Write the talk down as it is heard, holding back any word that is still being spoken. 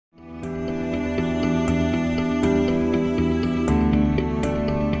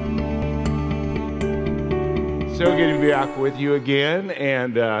So good to be back with you again,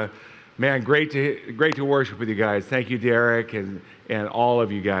 and man, great to worship with you guys. Thank you, Derek, and all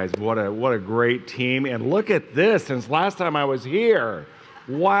of you guys. What a great team! And look at this. Since last time I was here,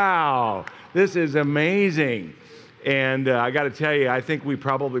 wow, this is amazing. And I got to tell you, I think we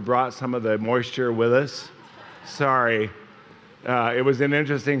probably brought some of the moisture with us. Sorry, it was an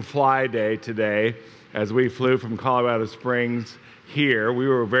interesting fly day today as we flew from Colorado Springs here. We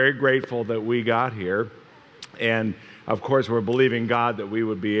were very grateful that we got here. And of course, we're believing God that we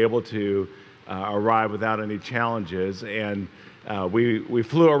would be able to arrive without any challenges. And we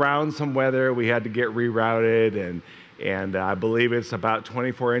flew around some weather. We had to get rerouted. And I believe it's about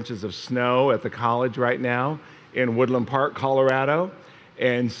 24 inches of snow at the college right now in Woodland Park, Colorado.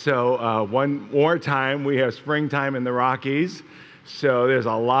 And so one more time, we have springtime in the Rockies. So there's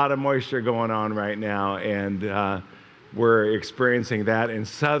a lot of moisture going on right now. And we're experiencing that in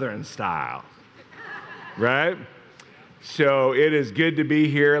Southern style. Right? So it is good to be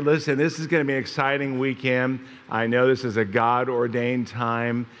here. Listen, this is going to be an exciting weekend. I know this is a God-ordained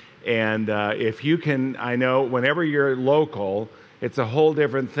time. And if you can, I know whenever you're local, it's a whole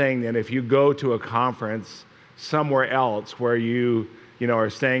different thing than if you go to a conference somewhere else where you are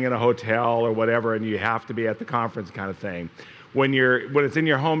staying in a hotel or whatever and you have to be at the conference kind of thing. When it's in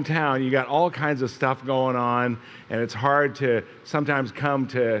your hometown, you got all kinds of stuff going on, and it's hard to sometimes come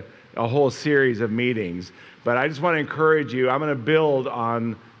to a whole series of meetings. But I just want to encourage you. I'm going to build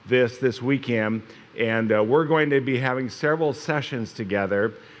on this weekend, and we're going to be having several sessions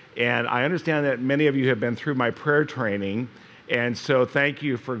together. And I understand that many of you have been through my prayer training, and so thank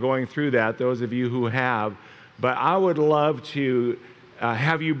you for going through that, those of you who have. But I would love to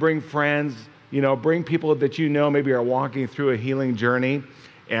have you bring friends, bring people that maybe are walking through a healing journey.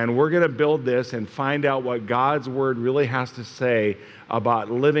 And we're going to build this and find out what God's Word really has to say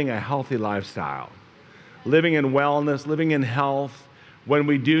about living a healthy lifestyle. Living in wellness, living in health. When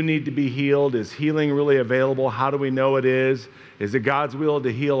we do need to be healed, is healing really available? How do we know it is? Is it God's will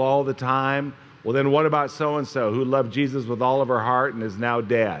to heal all the time? Well, then what about so-and-so who loved Jesus with all of her heart and is now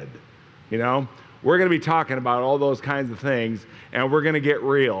dead? We're going to be talking about all those kinds of things, and we're going to get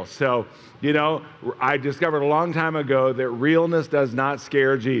real. So, I discovered a long time ago that realness does not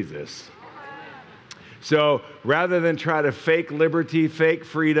scare Jesus. So rather than try to fake liberty, fake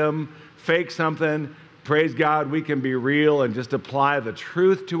freedom, fake something, praise God, we can be real and just apply the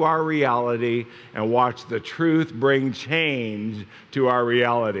truth to our reality and watch the truth bring change to our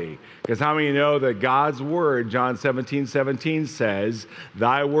reality. Because how many know that God's word, John 17:17 says,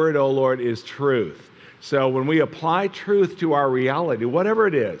 "Thy word, O Lord, is truth." So when we apply truth to our reality, whatever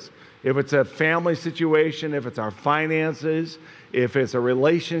it is, if it's a family situation, if it's our finances, if it's a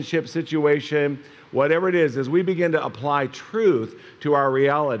relationship situation, whatever it is, as we begin to apply truth to our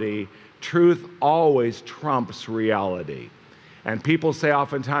reality, truth always trumps reality. And people say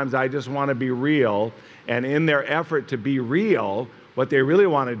oftentimes, I just want to be real. And in their effort to be real, what they really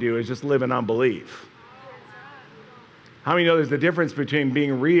want to do is just live in unbelief. How many know there's a difference between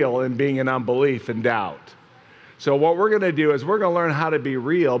being real and being in unbelief and doubt? So what we're going to do is we're going to learn how to be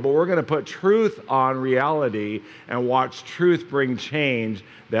real, but we're going to put truth on reality and watch truth bring change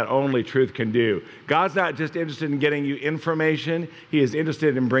that only truth can do. God's not just interested in getting you information. He is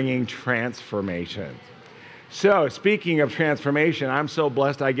interested in bringing transformation. So speaking of transformation, I'm so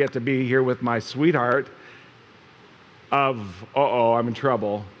blessed I get to be here with my sweetheart of, I'm in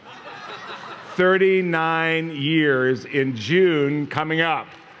trouble, 39 years in June coming up.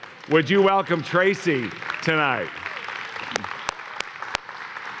 Would you welcome Tracy tonight?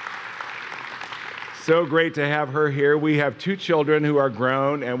 So great to have her here. We have 2 children who are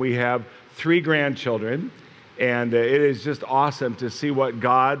grown, and we have 3 grandchildren. And it is just awesome to see what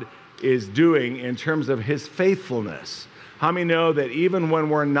God is doing in terms of his faithfulness. How many know that even when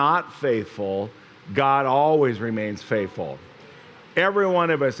we're not faithful, God always remains faithful? Every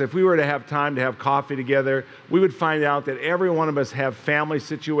one of us, if we were to have time to have coffee together, we would find out that every one of us have family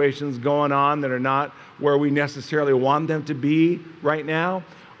situations going on that are not where we necessarily want them to be right now.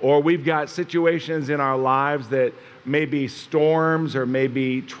 Or we've got situations in our lives that may be storms or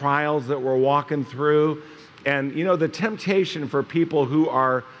maybe trials that we're walking through. And, the temptation for people who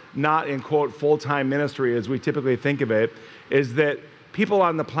are not in, quote, full-time ministry, as we typically think of it, is that people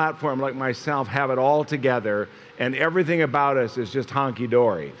on the platform like myself have it all together and everything about us is just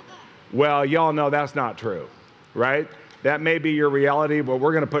honky-dory. Well, y'all know that's not true, right? That may be your reality, but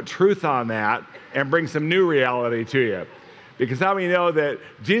we're going to put truth on that and bring some new reality to you. Because how many know that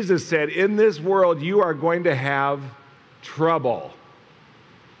Jesus said, in this world, you are going to have trouble.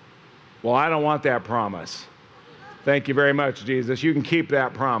 Well, I don't want that promise. Thank you very much, Jesus. You can keep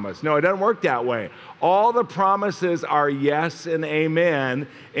that promise. No, it doesn't work that way. All the promises are yes and amen,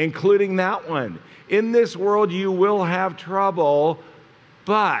 including that one. In this world, you will have trouble,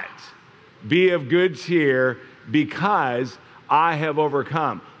 but be of good cheer because I have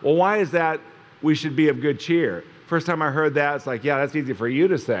overcome. Well, why is that we should be of good cheer? First time I heard that, it's like, yeah, that's easy for you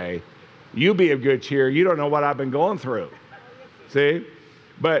to say. You be of good cheer. You don't know what I've been going through. See?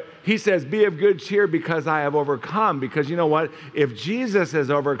 But he says, be of good cheer because I have overcome. Because you know what? If Jesus has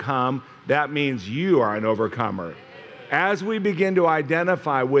overcome, that means you are an overcomer. As we begin to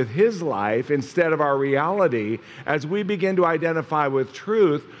identify with his life instead of our reality, as we begin to identify with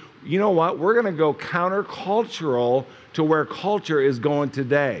truth, you know what? We're going to go countercultural to where culture is going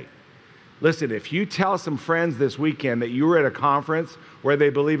today. Listen, if you tell some friends this weekend that you were at a conference where they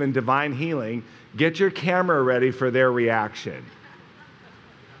believe in divine healing, get your camera ready for their reaction.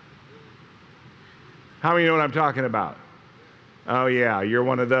 How many know what I'm talking about? Oh yeah, you're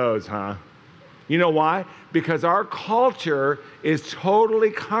one of those, huh? You know why? Because our culture is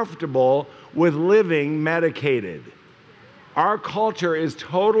totally comfortable with living medicated. Our culture is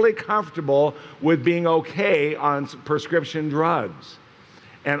totally comfortable with being okay on prescription drugs.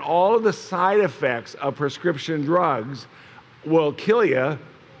 And all of the side effects of prescription drugs will kill you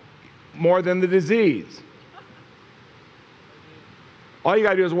more than the disease. All you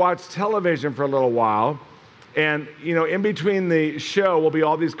got to do is watch television for a little while. And, you know, in between the show will be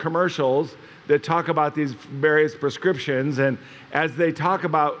all these commercials that talk about these various prescriptions. And as they talk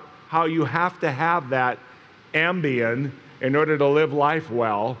about how you have to have that Ambien in order to live life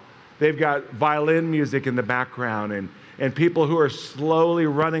well, they've got violin music in the background and people who are slowly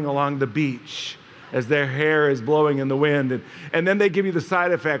running along the beach as their hair is blowing in the wind. And then they give you the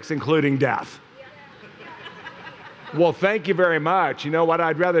side effects, including death. Well, thank you very much. You know what?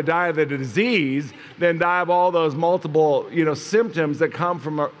 I'd rather die of the disease than die of all those multiple, symptoms that come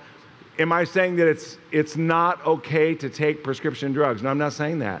from am I saying that it's not okay to take prescription drugs? No, I'm not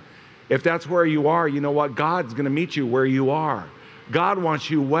saying that. If that's where you are, you know what? God's going to meet you where you are. God wants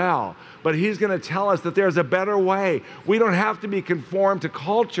you well, but he's going to tell us that there's a better way. We don't have to be conformed to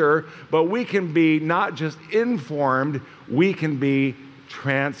culture, but we can be not just informed, we can be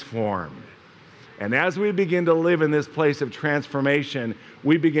transformed. And as we begin to live in this place of transformation,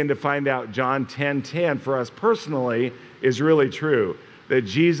 we begin to find out John 10:10 for us personally is really true. That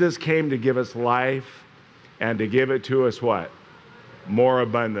Jesus came to give us life and to give it to us what? More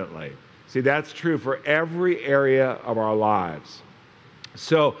abundantly. See, that's true for every area of our lives.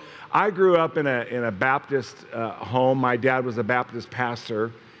 So I grew up in a Baptist home. My dad was a Baptist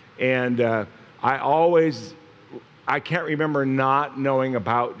pastor. And I can't remember not knowing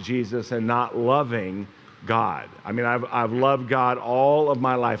about Jesus and not loving God. I mean, I've loved God all of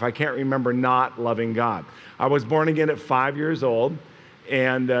my life. I can't remember not loving God. I was born again at 5 years old.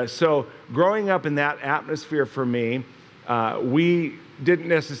 And so growing up in that atmosphere for me, we didn't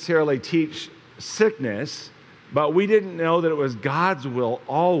necessarily teach sickness, but we didn't know that it was God's will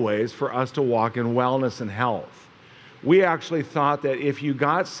always for us to walk in wellness and health. We actually thought that if you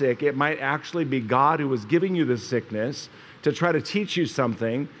got sick, it might actually be God who was giving you the sickness to try to teach you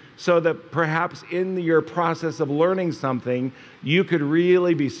something so that perhaps in your process of learning something, you could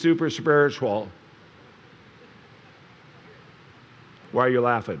really be super spiritual. Why are you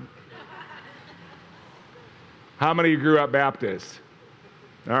laughing? How many of you grew up Baptist?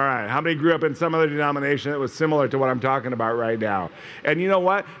 All right. How many grew up in some other denomination that was similar to what I'm talking about right now? And you know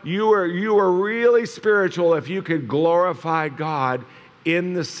what? You were really spiritual if you could glorify God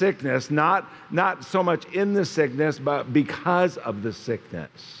in the sickness, not so much in the sickness, but because of the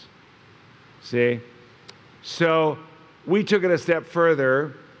sickness. See? So we took it a step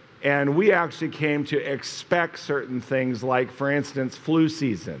further, and we actually came to expect certain things like, for instance, flu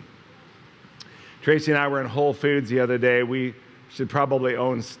season. Tracy and I were in Whole Foods the other day. We should probably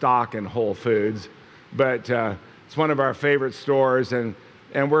own stock in Whole Foods, but it's one of our favorite stores, and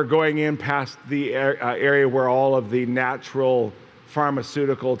we're going in past the area where all of the natural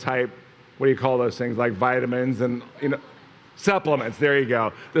pharmaceutical type, what do you call those things, like vitamins and supplements, there you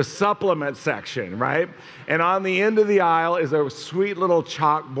go, the supplement section, right? And on the end of the aisle is a sweet little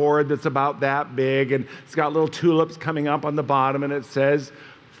chalkboard that's about that big, and it's got little tulips coming up on the bottom, and it says,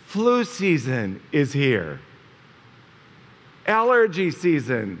 flu season is here. Allergy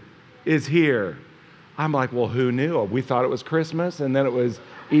season is here. I'm like, well, who knew? We thought it was Christmas, and then it was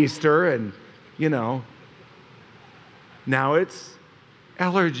Easter, and, now it's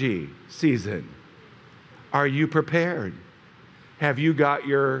allergy season. Are you prepared? Have you got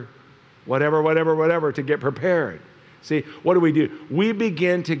your whatever to get prepared? See, what do? We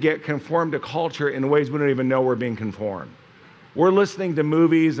begin to get conformed to culture in ways we don't even know we're being conformed. We're listening to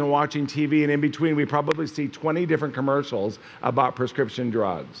movies and watching TV, and in between we probably see 20 different commercials about prescription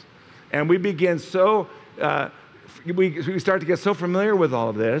drugs. And we begin we start to get so familiar with all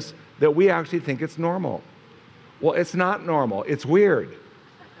of this that we actually think it's normal. Well, it's not normal. It's weird.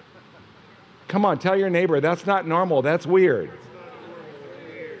 Come on, tell your neighbor, that's not normal. That's weird.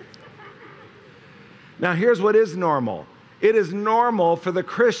 Now, here's what is normal. It is normal for the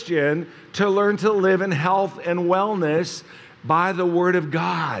Christian to learn to live in health and wellness by the Word of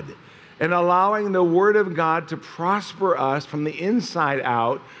God and allowing the Word of God to prosper us from the inside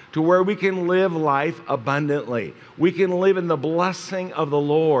out to where we can live life abundantly. We can live in the blessing of the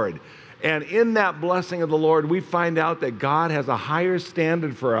Lord. And in that blessing of the Lord, we find out that God has a higher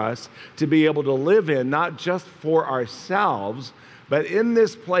standard for us to be able to live in, not just for ourselves, but in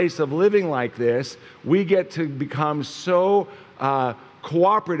this place of living like this, we get to become so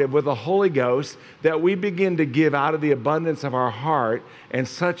cooperative with the Holy Ghost that we begin to give out of the abundance of our heart, and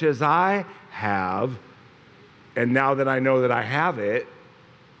such as I have, and now that I know that I have it,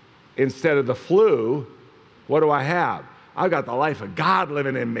 instead of the flu, what do I have? I've got the life of God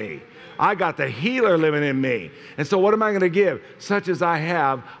living in me. I got the healer living in me. And so what am I going to give? Such as I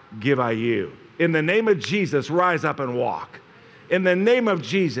have, give I you. In the name of Jesus, rise up and walk. In the name of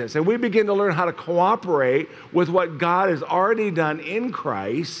Jesus. And we begin to learn how to cooperate with what God has already done in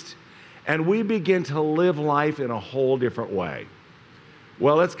Christ, and we begin to live life in a whole different way.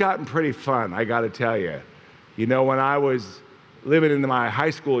 Well, it's gotten pretty fun, I got to tell you. You know, when I was living in my high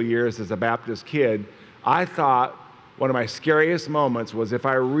school years as a Baptist kid, I thought one of my scariest moments was if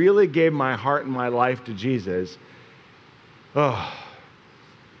I really gave my heart and my life to Jesus,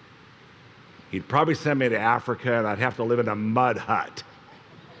 he'd probably send me to Africa and I'd have to live in a mud hut.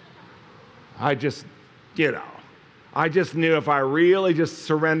 I just knew if I really just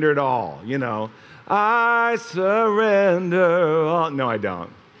surrendered all, I surrender all. No, I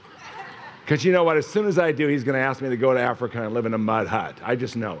don't. Because you know what? As soon as I do, he's going to ask me to go to Africa and live in a mud hut. I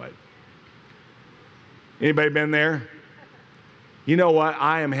just know it. Anybody been there? You know what?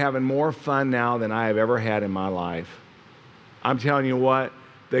 I am having more fun now than I have ever had in my life. I'm telling you what,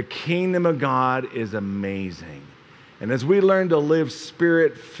 the kingdom of God is amazing. And as we learn to live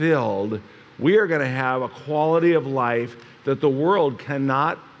spirit-filled, we are going to have a quality of life that the world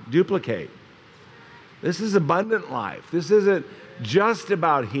cannot duplicate. This is abundant life. This isn't just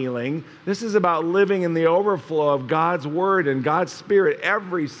about healing. This is about living in the overflow of God's Word and God's Spirit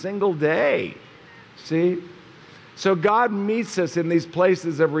every single day. See? So God meets us in these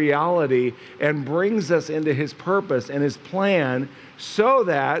places of reality and brings us into His purpose and His plan so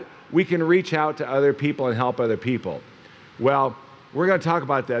that we can reach out to other people and help other people. Well, we're going to talk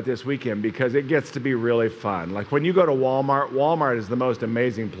about that this weekend because it gets to be really fun. Like when you go to Walmart, Walmart is the most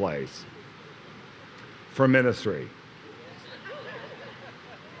amazing place for ministry.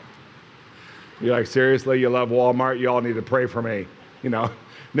 You're like, seriously, you love Walmart? You all need to pray for me.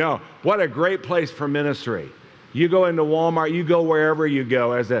 No, what a great place for ministry. You go into Walmart, you go wherever you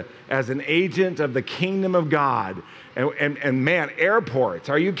go as an agent of the kingdom of God. And man, airports,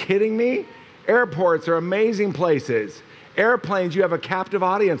 are you kidding me? Airports are amazing places. Airplanes, you have a captive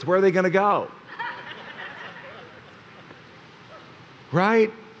audience. Where are they going to go?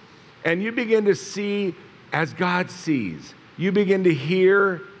 Right? And you begin to see as God sees. You begin to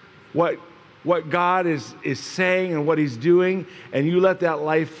hear what God is saying and what He's doing, and you let that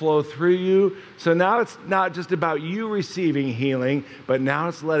life flow through you. So now it's not just about you receiving healing, but now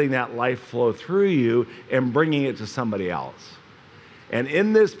it's letting that life flow through you and bringing it to somebody else. And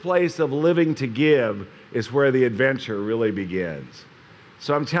in this place of living to give is where the adventure really begins.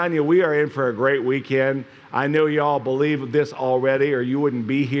 So I'm telling you, we are in for a great weekend. I know you all believe this already, or you wouldn't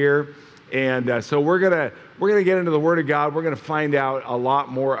be here. And so we're gonna get into the Word of God. We're gonna find out a lot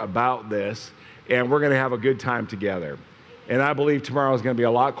more about this, and we're gonna have a good time together. And I believe tomorrow is gonna be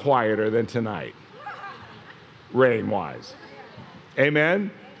a lot quieter than tonight, rain-wise.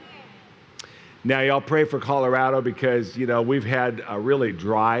 Amen? Now, y'all pray for Colorado because, we've had a really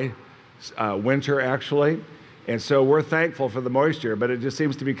dry winter, actually. And so we're thankful for the moisture, but it just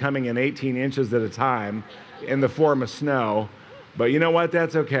seems to be coming in 18 inches at a time in the form of snow. But you know what?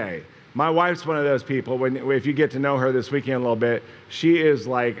 That's okay. My wife's one of those people, if you get to know her this weekend a little bit, she is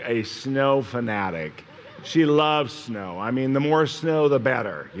like a snow fanatic. She loves snow. I mean, the more snow, the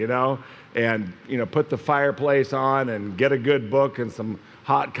better, And, put the fireplace on and get a good book and some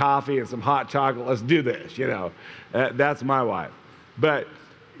hot coffee and some hot chocolate. Let's do this, That's my wife. But,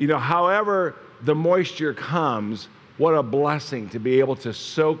 however the moisture comes, what a blessing to be able to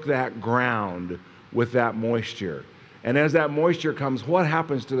soak that ground with that moisture. And as that moisture comes, what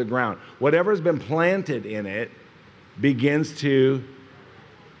happens to the ground? Whatever's been planted in it begins to,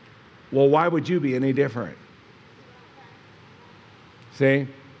 well, why would you be any different? See?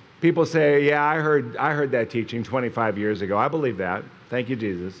 People say, yeah, I heard that teaching 25 years ago. I believe that. Thank you,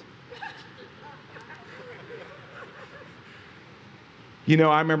 Jesus. You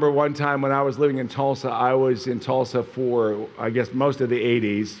know, I remember one time when I was living in Tulsa, I was in Tulsa for, I guess, most of the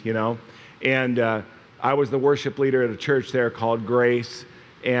 80s, you know, and I was the worship leader at a church there called Grace,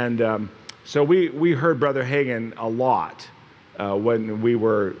 and so we heard Brother Hagin a lot when we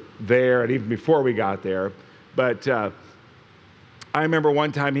were there and even before we got there, but I remember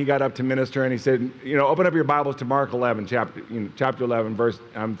one time he got up to minister and he said, you know, open up your Bibles to Mark 11, chapter 11, verse,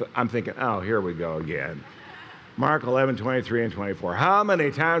 I'm thinking, oh, here we go again. Mark 11, 23 and 24. How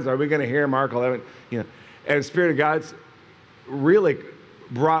many times are we going to hear Mark 11? You know, and the Spirit of God's really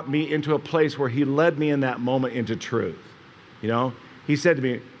brought me into a place where he led me in that moment into truth. You know, he said to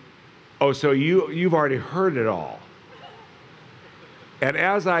me, oh, so you've already heard it all. And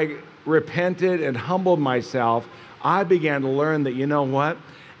as I repented and humbled myself, I began to learn that, you know what?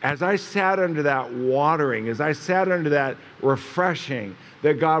 As I sat under that watering, as I sat under that refreshing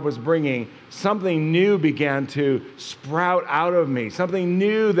that God was bringing, something new began to sprout out of me. Something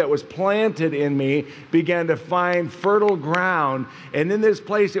new that was planted in me began to find fertile ground. And in this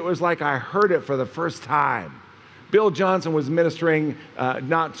place, it was like I heard it for the first time. Bill Johnson was ministering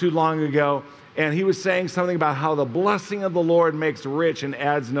not too long ago, and he was saying something about how the blessing of the Lord makes rich and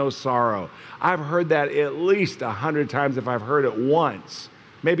adds no sorrow. I've heard that at least 100 times if I've heard it once,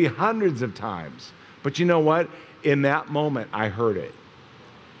 maybe hundreds of times. But you know what? In that moment, I heard it.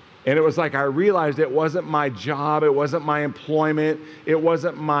 And it was like I realized it wasn't my job, it wasn't my employment, it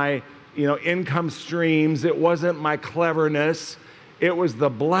wasn't my, income streams, it wasn't my cleverness. It was the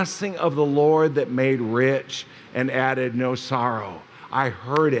blessing of the Lord that made rich and added no sorrow. I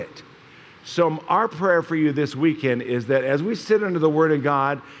heard it. So our prayer for you this weekend is that as we sit under the Word of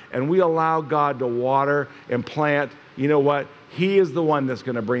God and we allow God to water and plant, you know what? He is the one that's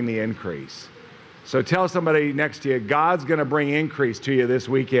going to bring the increase. So tell somebody next to you, God's going to bring increase to you this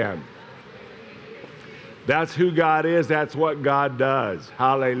weekend. That's who God is. That's what God does.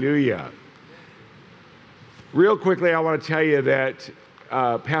 Hallelujah. Real quickly, I want to tell you that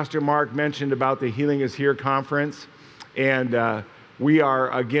Pastor Mark mentioned about the Healing is Here conference. And we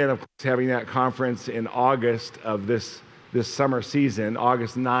are, again, of course, having that conference in August of this summer season.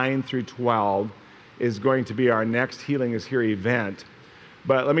 August 9 through 12 is going to be our next Healing is Here event.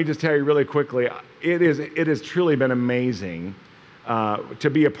 But let me just tell you really quickly, it has truly been amazing to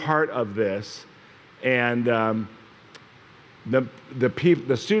be a part of this. And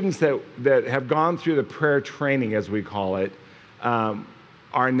the students that have gone through the prayer training, as we call it,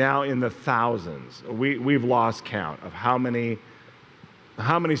 are now in the thousands. We've lost count of how many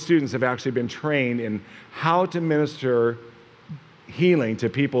students have actually been trained in how to minister healing to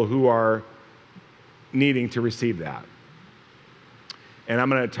people who are needing to receive that. And I'm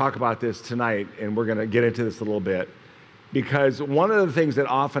going to talk about this tonight, and we're going to get into this a little bit, because one of the things that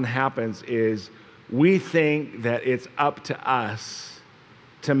often happens is we think that it's up to us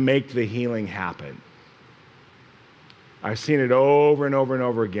to make the healing happen. I've seen it over and over and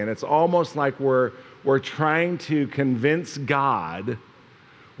over again. It's almost like we're trying to convince God,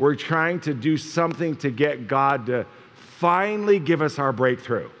 we're trying to do something to get God to finally give us our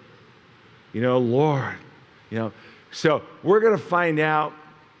breakthrough. Lord, So we're going to find out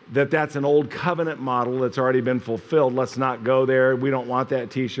that that's an old covenant model that's already been fulfilled. Let's not go there. We don't want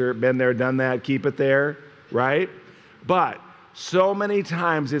that t-shirt. Been there, done that. Keep it there, right? But so many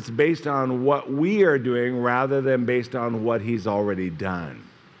times it's based on what we are doing rather than based on what he's already done.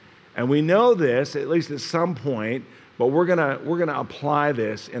 And we know this, at least at some point, but we're gonna apply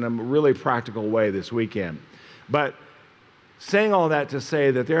this in a really practical way this weekend. But saying all that to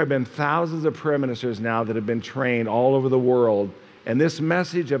say that there have been thousands of prayer ministers now that have been trained all over the world, and this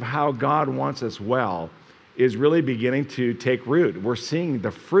message of how God wants us well is really beginning to take root. We're seeing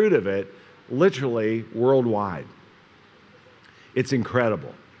the fruit of it literally worldwide. It's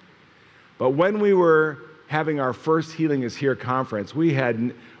incredible. But when we were having our first Healing is Here conference, we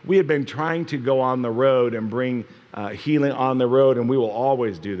had been trying to go on the road and bring healing on the road, and we will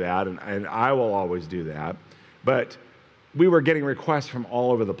always do that, and I will always do that. But we were getting requests from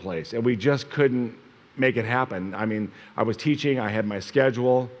all over the place, and we just couldn't make it happen. I mean, I was teaching, I had my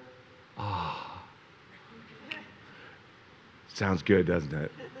schedule. Sounds good, doesn't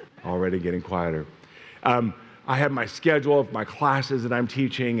it? Already getting quieter. I have my schedule of my classes that I'm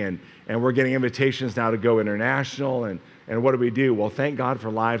teaching, and we're getting invitations now to go international, and what do? Well, thank God for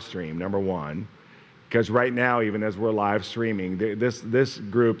live stream, number one. Because right now, even as we're live streaming, this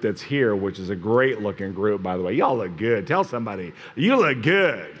group that's here, which is a great looking group, by the way, y'all look good. Tell somebody, you look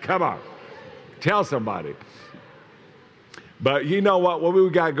good. Come on. Tell somebody. But you know what we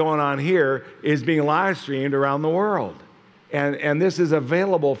got going on here is being live streamed around the world. And this is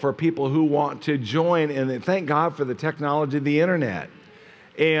available for people who want to join, and thank God for the technology of the internet.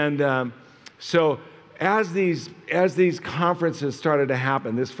 And so as these conferences started to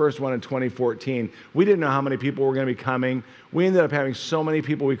happen, this first one in 2014, we didn't know how many people were going to be coming. We ended up having so many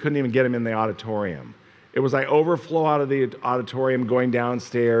people we couldn't even get them in the auditorium. It was like overflow out of the auditorium going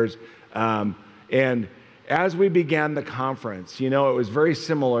downstairs. And as we began the conference, you know, it was very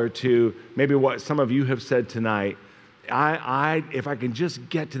similar to maybe what some of you have said tonight. If I can just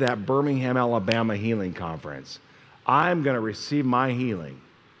get to that Birmingham, Alabama healing conference, I'm going to receive my healing.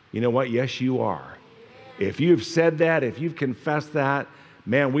 You know what? Yes, you are. If you've said that, if you've confessed that,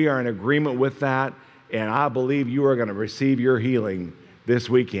 man, we are in agreement with that, and I believe you are going to receive your healing this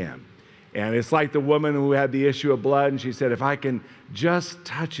weekend. And it's like the woman who had the issue of blood, and she said, if I can just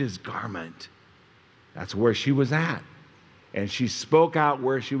touch his garment, that's where she was at. And she spoke out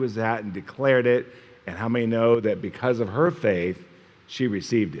where she was at and declared it. And how many know that because of her faith, she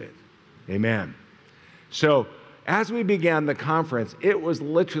received it? Amen. So as we began the conference, it was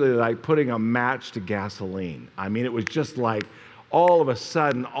literally like putting a match to gasoline. I mean, it was just like all of a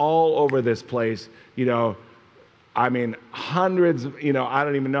sudden, all over this place, you know, I mean, hundreds, you know, I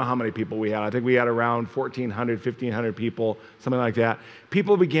don't even know how many people we had. I think we had around 1,400, 1,500 people, something like that.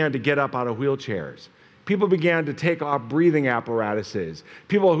 People began to get up out of wheelchairs. People began to take off breathing apparatuses.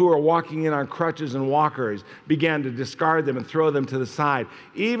 People who were walking in on crutches and walkers began to discard them and throw them to the side,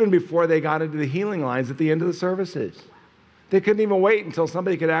 even before they got into the healing lines at the end of the services. They couldn't even wait until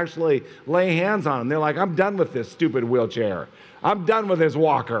somebody could actually lay hands on them. They're like, I'm done with this stupid wheelchair. I'm done with this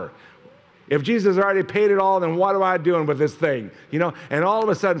walker. If Jesus already paid it all, then what am I doing with this thing? You know, and all of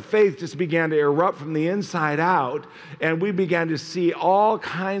a sudden faith just began to erupt from the inside out, and we began to see all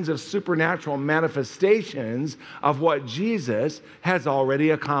kinds of supernatural manifestations of what Jesus has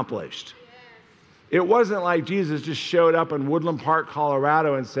already accomplished. It wasn't like Jesus just showed up in Woodland Park,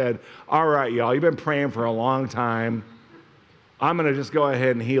 Colorado and said, all right, y'all, you've been praying for a long time. I'm going to just go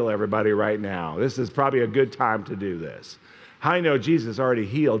ahead and heal everybody right now. This is probably a good time to do this. I know Jesus already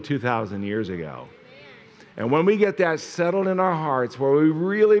healed 2,000 years ago. And when we get that settled in our hearts, where we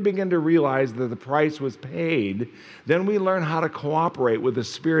really begin to realize that the price was paid, then we learn how to cooperate with the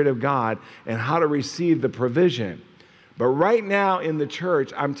Spirit of God and how to receive the provision. But right now in the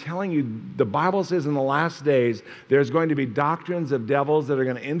church, I'm telling you, the Bible says in the last days, there's going to be doctrines of devils that are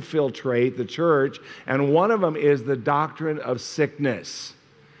going to infiltrate the church, and one of them is the doctrine of sickness.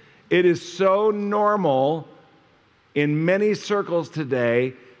 It is so normal in many circles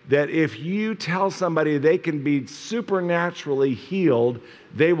today that if you tell somebody they can be supernaturally healed,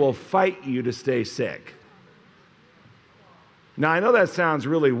 they will fight you to stay sick. Now, I know that sounds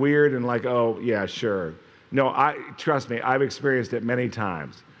really weird and like, oh, yeah, sure. No, trust me, I've experienced it many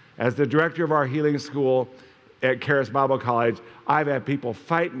times. As the director of our healing school at Charis Bible College, I've had people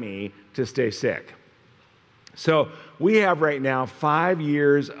fight me to stay sick. So we have right now 5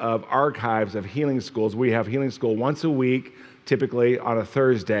 years of archives of healing schools. We have healing school once a week, typically on a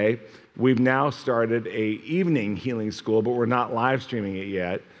Thursday. We've now started an evening healing school, but we're not live streaming it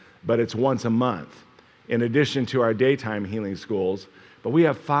yet, but it's once a month, in addition to our daytime healing schools. But we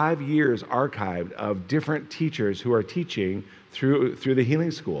have 5 years archived of different teachers who are teaching through the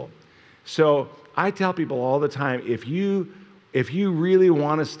healing school. So I tell people all the time, if you really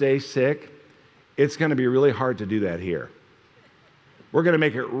want to stay sick, it's going to be really hard to do that here. We're going to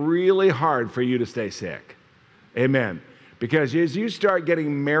make it really hard for you to stay sick. Amen. Because as you start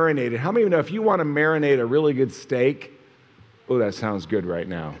getting marinated, how many of you know if you want to marinate a really good steak? Oh, that sounds good right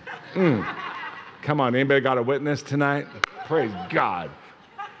now. Come on, anybody got a witness tonight? Praise God.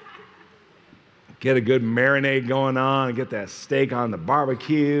 Get a good marinade going on and get that steak on the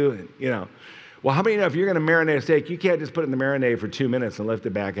barbecue, and, you know. Well, how many of you know if you're going to marinate a steak, you can't just put it in the marinade for 2 minutes and lift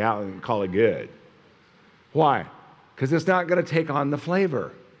it back out and call it good. Why? Because it's not going to take on the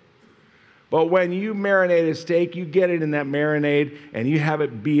flavor. But when you marinate a steak, you get it in that marinade and you have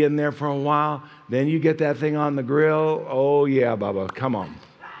it be in there for a while, then you get that thing on the grill. Oh, yeah, Bubba, come on.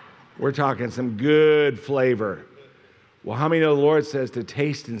 We're talking some good flavor. Well, how many know the Lord says to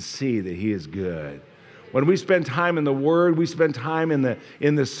taste and see that He is good? When we spend time in the Word, we spend time in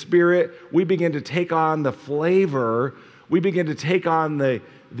the Spirit, we begin to take on the flavor. We begin to take on the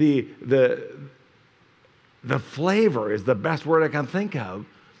flavor is the best word I can think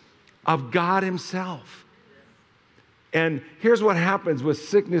of God Himself. And here's what happens with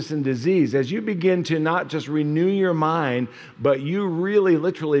sickness and disease. As you begin to not just renew your mind, but you really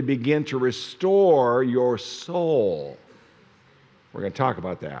literally begin to restore your soul. We're going to talk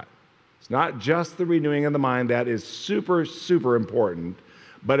about that. It's not just the renewing of the mind. That is super, super important,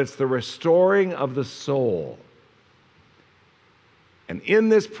 but it's the restoring of the soul. And in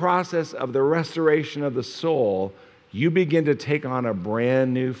this process of the restoration of the soul, you begin to take on a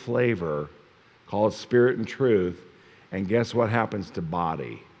brand new flavor called spirit and truth. And guess what happens to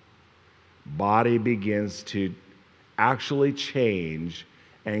body? Body begins to actually change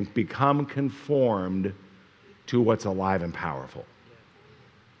and become conformed to what's alive and powerful.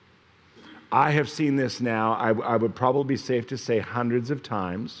 I have seen this now, I would probably be safe to say hundreds of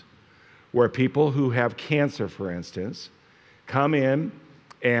times, where people who have cancer, for instance, come in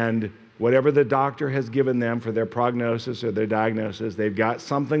and whatever the doctor has given them for their prognosis or their diagnosis, they've got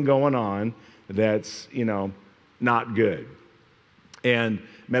something going on that's, not good, and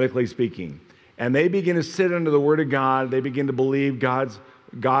medically speaking. And they begin to sit under the Word of God. They begin to believe God's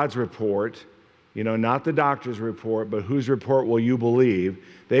report, not the doctor's report, but whose report will you believe?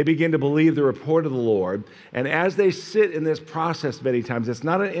 They begin to believe the report of the Lord. And as they sit in this process many times, it's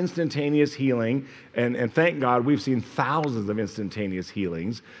not an instantaneous healing. And thank God we've seen thousands of instantaneous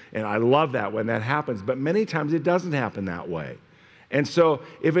healings. And I love that when that happens. But many times it doesn't happen that way. And so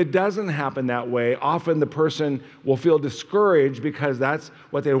if it doesn't happen that way, often the person will feel discouraged because that's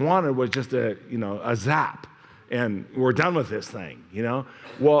what they wanted was just a zap. And we're done with this thing,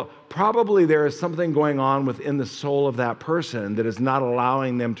 Well, probably there is something going on within the soul of that person that is not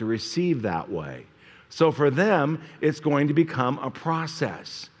allowing them to receive that way. So for them, it's going to become a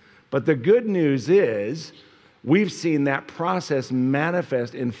process. But the good news is we've seen that process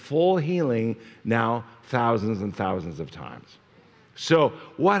manifest in full healing now thousands and thousands of times. So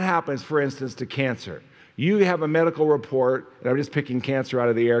what happens, for instance, to cancer? You have a medical report, and I'm just picking cancer out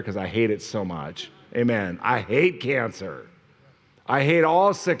of the air because I hate it so much. Amen. I hate cancer. I hate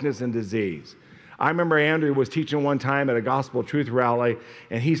all sickness and disease. I remember Andrew was teaching one time at a gospel truth rally,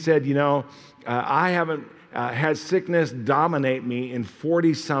 and he said, I haven't had sickness dominate me in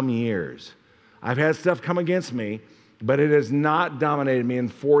 40-some years. I've had stuff come against me, but it has not dominated me in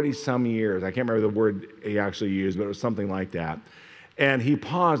 40-some years. I can't remember the word he actually used, but it was something like that. And he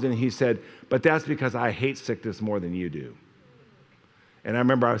paused and he said, but that's because I hate sickness more than you do. And I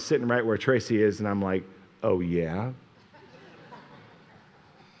remember I was sitting right where Tracy is, and I'm like, oh, yeah?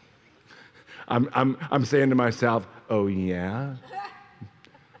 I'm saying to myself, oh, yeah?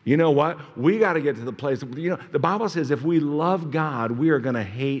 You know what? We got to get to the place, the Bible says if we love God, we are going to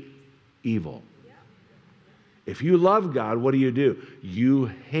hate evil. If you love God, what do? You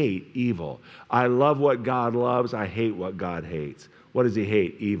hate evil. I love what God loves. I hate what God hates. What does he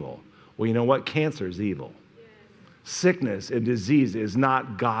hate? Evil. Well, you know what? Cancer is evil. Yes. Sickness and disease is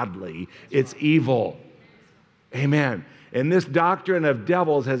not godly. It's evil. Amen. And this doctrine of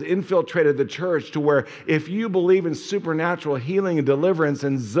devils has infiltrated the church to where if you believe in supernatural healing and deliverance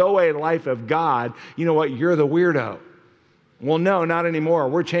and Zoe life of God, you know what? You're the weirdo. Well, no, not anymore.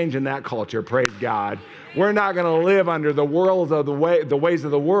 We're changing that culture, praise God. We're not going to live under the ways of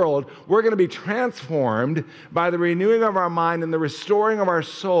the world. We're going to be transformed by the renewing of our mind and the restoring of our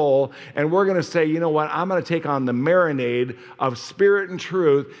soul. And we're going to say, you know what? I'm going to take on the marinade of spirit and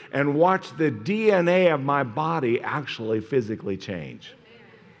truth and watch the DNA of my body actually physically change.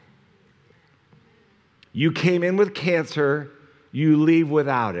 You came in with cancer, you leave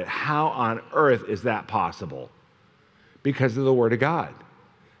without it. How on earth is that possible? Because of the Word of God.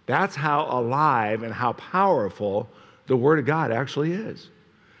 That's how alive and how powerful the Word of God actually is.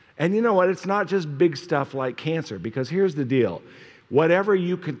 And you know what? It's not just big stuff like cancer, because here's the deal. Whatever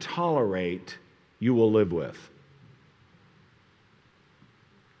you can tolerate, you will live with.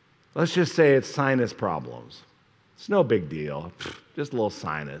 Let's just say it's sinus problems. It's no big deal. Just a little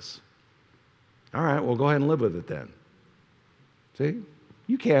sinus. All right, well, go ahead and live with it then. See?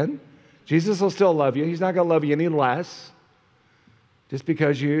 You can. Jesus will still love you. He's not going to love you any less just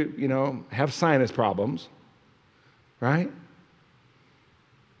because you have sinus problems, right?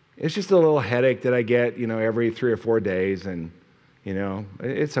 It's just a little headache that I get, every 3 or 4 days, and,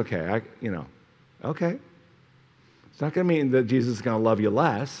 it's okay. Okay. It's not going to mean that Jesus is going to love you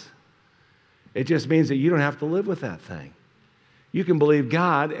less. It just means that you don't have to live with that thing. You can believe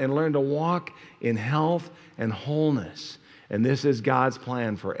God and learn to walk in health and wholeness. And this is God's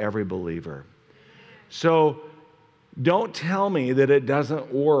plan for every believer. So don't tell me that it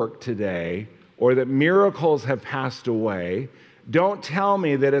doesn't work today or that miracles have passed away. Don't tell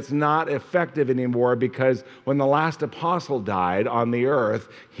me that it's not effective anymore because when the last apostle died on the earth,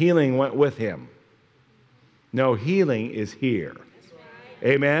 healing went with him. No, healing is here.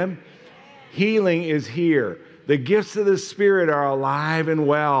 Amen? Healing is here. The gifts of the Spirit are alive and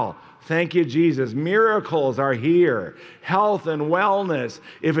well. Thank you, Jesus. Miracles are here. Health and wellness.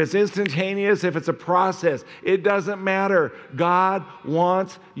 If it's instantaneous, if it's a process, it doesn't matter. God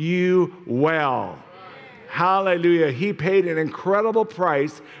wants you well. Hallelujah. He paid an incredible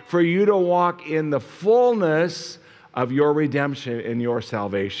price for you to walk in the fullness of your redemption and your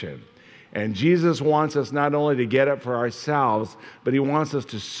salvation. And Jesus wants us not only to get it for ourselves, but he wants us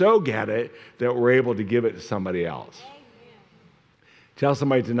to so get it that we're able to give it to somebody else. Tell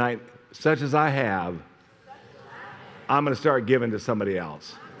somebody tonight, such as I have, I'm going to start giving to somebody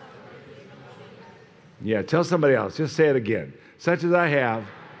else. Yeah, tell somebody else. Just say it again. Such as I have,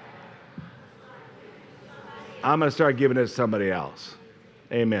 I'm going to start giving it to somebody else.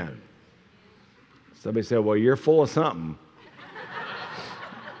 Amen. Somebody said, well, you're full of something.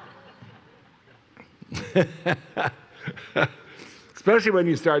 Especially when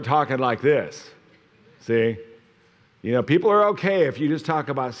you start talking like this. See? You know, people are okay if you just talk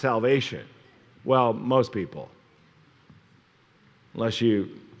about salvation. Well, most people. Unless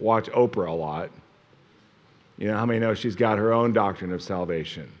you watch Oprah a lot. You know, how many know she's got her own doctrine of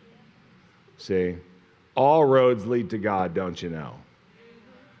salvation? See? All roads lead to God, don't you know?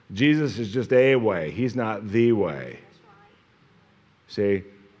 Jesus is just a way. He's not the way. See?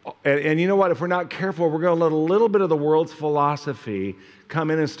 And you know what? If we're not careful, we're going to let a little bit of the world's philosophy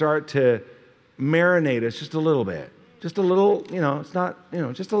come in and start to marinate us just a little bit. Just a little, it's not,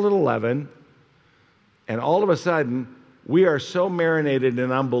 just a little leaven. And all of a sudden, we are so marinated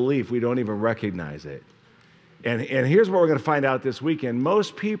in unbelief, we don't even recognize it. And here's what we're going to find out this weekend.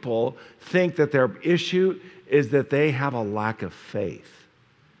 Most people think that their issue is that they have a lack of faith.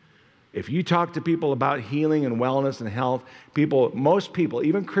 If you talk to people about healing and wellness and health, most people,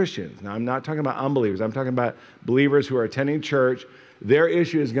 even Christians, now I'm not talking about unbelievers, I'm talking about believers who are attending church, their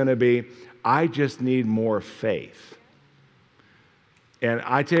issue is going to be, I just need more faith. And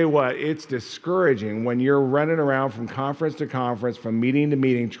I tell you what, it's discouraging when you're running around from conference to conference, from meeting to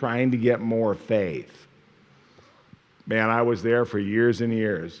meeting, trying to get more faith. Man, I was there for years and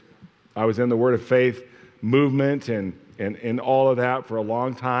years. I was in the Word of Faith movement and all of that for a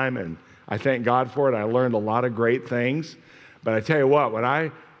long time, and I thank God for it. I learned a lot of great things. But I tell you what, when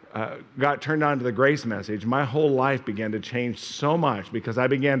I got turned on to the grace message, my whole life began to change so much because I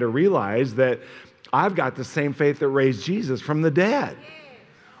began to realize that I've got the same faith that raised Jesus from the dead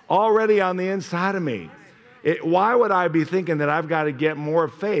already on the inside of me. Why would I be thinking that I've got to get more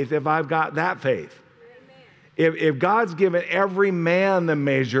faith if I've got that faith? If God's given every man the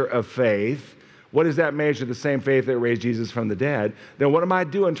measure of faith, what is that measure? The same faith that raised Jesus from the dead. Then what am I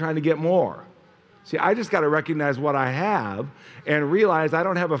doing trying to get more? See, I just got to recognize what I have and realize I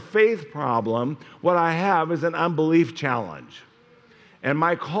don't have a faith problem. What I have is an unbelief challenge. And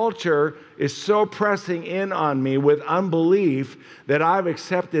my culture is so pressing in on me with unbelief that I've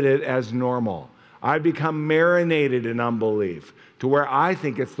accepted it as normal. I've become marinated in unbelief to where I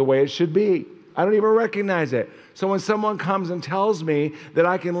think it's the way it should be. I don't even recognize it. So when someone comes and tells me that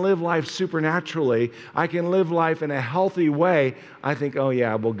I can live life supernaturally, I can live life in a healthy way, I think, oh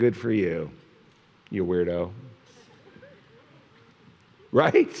yeah, well, good for you, you weirdo.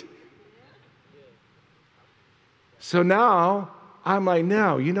 Right? So now, I'm like,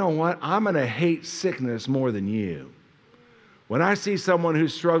 no, you know what? I'm going to hate sickness more than you. When I see someone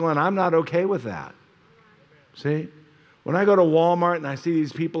who's struggling, I'm not okay with that. See? When I go to Walmart and I see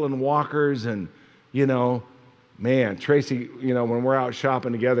these people in walkers and, man, Tracy, when we're out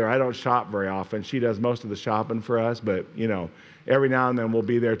shopping together, I don't shop very often. She does most of the shopping for us, but, every now and then we'll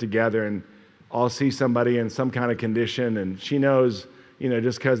be there together and I'll see somebody in some kind of condition and she knows,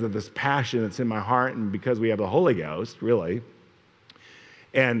 just because of this passion that's in my heart and because we have the Holy Ghost, really.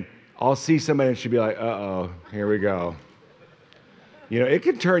 And I'll see somebody and she'll be like, uh-oh, here we go. It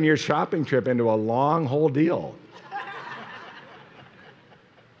can turn your shopping trip into a long whole deal.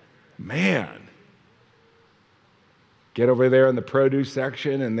 Man. Get over there in the produce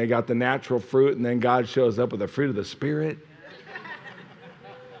section and they got the natural fruit and then God shows up with the fruit of the Spirit.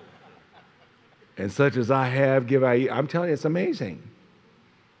 And such as I have, give I eat. I'm telling you, it's amazing.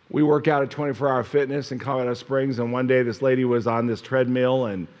 We work out at 24-Hour Fitness in Colorado Springs, and one day this lady was on this treadmill,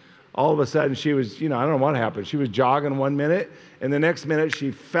 and all of a sudden she was, I don't know what happened. She was jogging 1 minute, and the next minute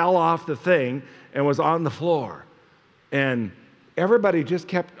she fell off the thing and was on the floor. And everybody just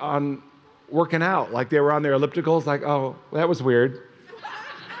kept on working out, like they were on their ellipticals, like, oh, that was weird.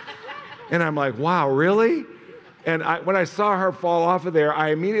 And I'm like, wow, really? And when I saw her fall off of there,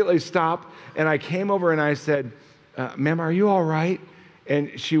 I immediately stopped, and I came over and I said, ma'am, are you all right?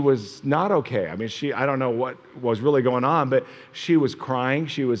 And she was not okay. I mean, I don't know what was really going on, but she was crying.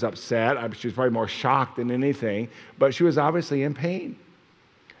 She was upset. She was probably more shocked than anything, but she was obviously in pain.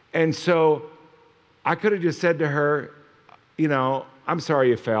 And so I could have just said to her, you know, I'm sorry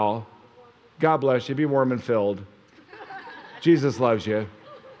you fell. God bless you. Be warm and filled. Jesus loves you.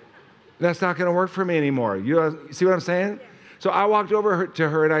 That's not going to work for me anymore. You see what I'm saying? So I walked over to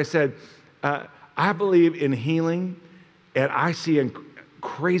her and I said, I believe in healing, and I see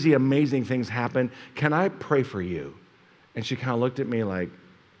crazy, amazing things happen. Can I pray for you? And she kind of looked at me like,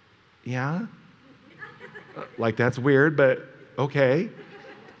 yeah? Like, that's weird, but okay.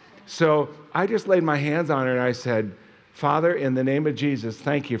 So I just laid my hands on her and I said, Father, in the name of Jesus,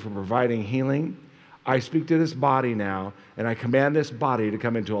 thank you for providing healing. I speak to this body now, and I command this body to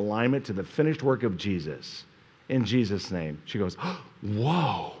come into alignment to the finished work of Jesus. In Jesus' name. She goes, oh,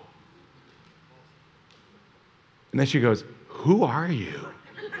 whoa. And then she goes, who are you?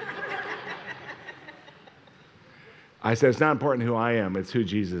 I said, it's not important who I am, it's who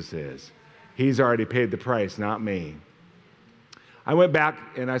Jesus is. He's already paid the price, not me. I went back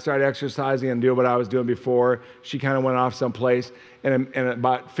and I started exercising and doing what I was doing before. She kind of went off someplace. And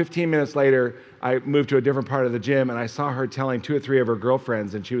about 15 minutes later, I moved to a different part of the gym and I saw her telling 2 or 3 of her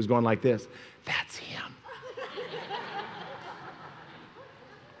girlfriends, and she was going like this, that's him.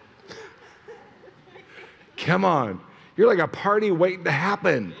 Come on. You're like a party waiting to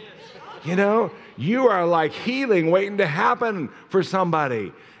happen. You know, you are like healing waiting to happen for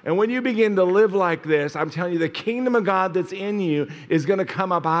somebody. And when you begin to live like this, I'm telling you, the kingdom of God that's in you is going to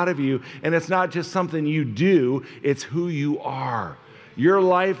come up out of you. And it's not just something you do, it's who you are. Your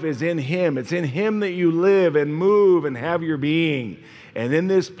life is in Him. It's in Him that you live and move and have your being. And in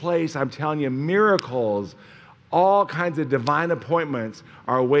this place, I'm telling you, miracles, all kinds of divine appointments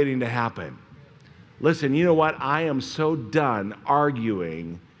are waiting to happen. Listen, you know what? I am so done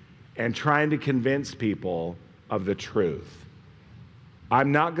arguing and trying to convince people of the truth.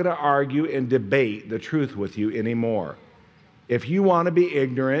 I'm not going to argue and debate the truth with you anymore. If you want to be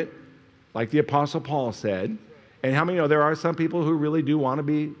ignorant, like the Apostle Paul said, and how many know there are some people who really do want to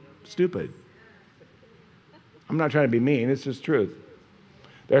be stupid? I'm not trying to be mean, it's just truth.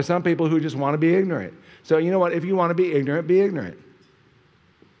 There are some people who just want to be ignorant. So you know what? If you want to be ignorant, be ignorant.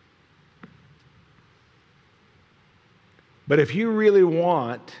 But if you really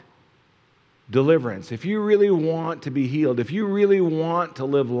want deliverance, if you really want to be healed, if you really want to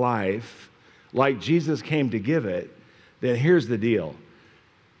live life like Jesus came to give it, then here's the deal.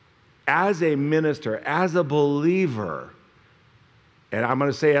 As a minister, as a believer, and I'm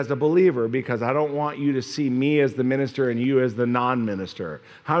going to say as a believer because I don't want you to see me as the minister and you as the non-minister.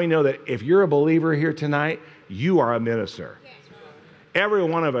 How many know that if you're a believer here tonight, you are a minister? Every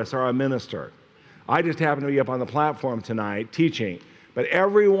one of us are a minister. I just happen to be up on the platform tonight teaching, but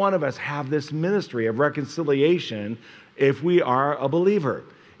every one of us have this ministry of reconciliation if we are a believer.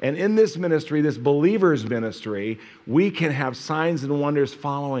 And in this ministry, this believer's ministry, we can have signs and wonders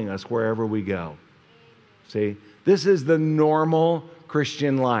following us wherever we go. See, this is the normal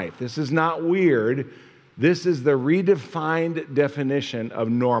Christian life. This is not weird. This is the redefined definition of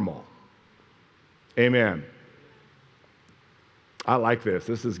normal. Amen. I like this.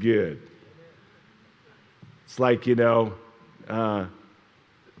 This is good. It's like,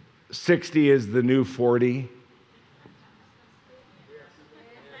 60 is the new 40.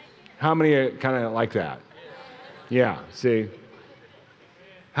 How many kind of like that? Yeah, see?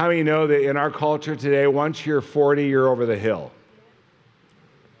 How many know that in our culture today, once you're 40, you're over the hill?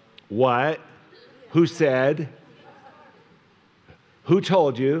 What? Who said? Who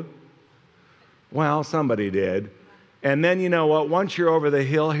told you? Well, somebody did. And then you know what? Once you're over the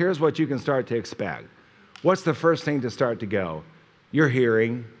hill, here's what you can start to expect. What's the first thing to start to go? Your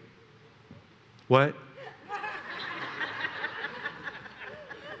hearing. What?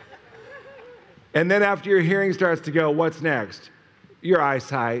 And then after your hearing starts to go, what's next? Your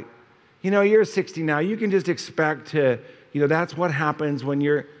eyesight. You're 60 now. You can just expect to, that's what happens when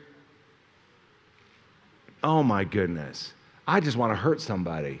you're, oh my goodness. I just want to hurt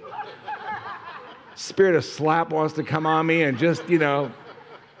somebody. Spirit of slap wants to come on me and just,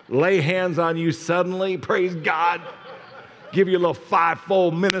 lay hands on you suddenly. Praise God. Give you a little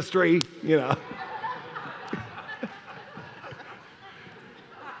fivefold ministry,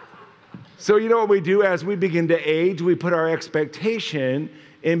 So you know what we do as we begin to age? We put our expectation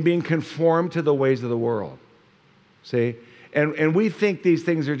in being conformed to the ways of the world. See? And we think these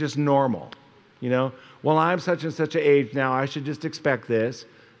things are just normal. Well, I'm such and such an age now, I should just expect this.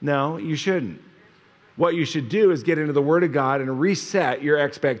 No, you shouldn't. What you should do is get into the Word of God and reset your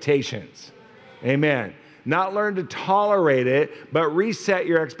expectations. Amen. not learn to tolerate it, but reset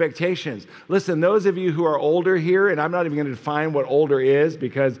your expectations. Listen, those of you who are older here, and I'm not even going to define what older is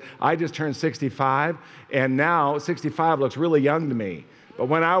because I just turned 65, and now 65 looks really young to me. But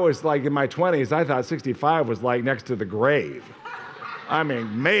when I was like in my 20s, I thought 65 was like next to the grave. I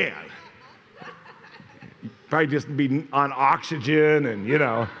mean, man. Probably just be on oxygen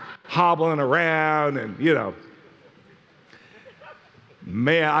and, hobbling around and,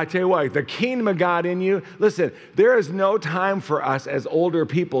 Man, I tell you what, the kingdom of God in you, listen, there is no time for us as older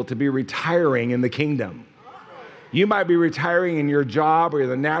people to be retiring in the kingdom. You might be retiring in your job or in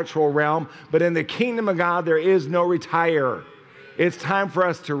the natural realm, but in the kingdom of God, there is no retire. It's time for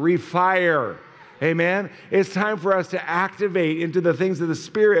us to refire. Amen? It's time for us to activate into the things of the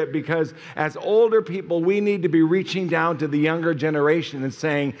Spirit, because as older people, we need to be reaching down to the younger generation and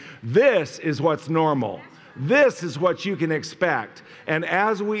saying, this is what's normal. This is what you can expect. And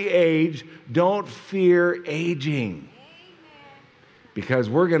as we age, don't fear aging, because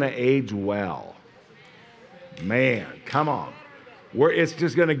we're going to age well. Man, come on. It's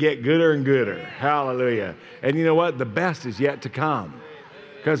just going to get gooder and gooder. Hallelujah. And you know what? The best is yet to come.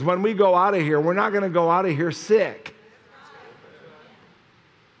 Because when we go out of here, we're not going to go out of here sick.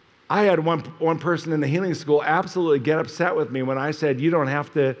 I had one person in the healing school absolutely get upset with me when I said, you don't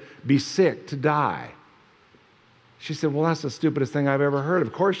have to be sick to die. She said, well, that's the stupidest thing I've ever heard.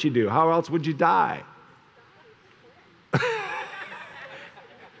 Of course you do. How else would you die?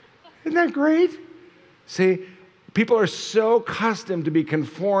 Isn't that great? See, people are so accustomed to be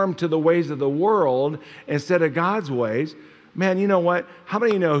conformed to the ways of the world instead of God's ways. Man, you know what? How many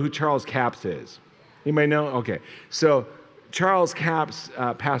of you know who Charles Capps is? You may know? Okay. So Charles Capps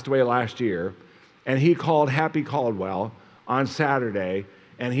passed away last year, and he called Happy Caldwell on Saturday,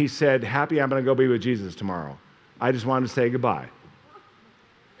 and he said, Happy, I'm going to go be with Jesus tomorrow. I just wanted to say goodbye.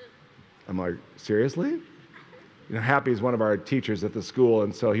 I'm like, seriously? Happy is one of our teachers at the school,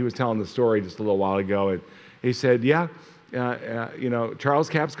 and so he was telling the story just a little while ago, and he said, yeah, Charles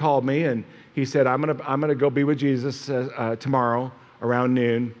Capps called me, and he said, I'm gonna go be with Jesus tomorrow around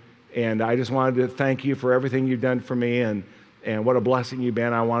noon, and I just wanted to thank you for everything you've done for me, and what a blessing you've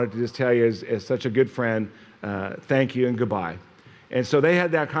been. I wanted to just tell you, as such a good friend, thank you and goodbye. And so they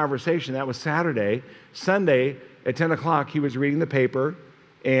had that conversation. That was Saturday. Sunday at 10 o'clock, he was reading the paper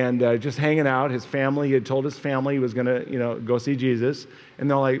and just hanging out. His family, he had told his family he was gonna, go see Jesus, and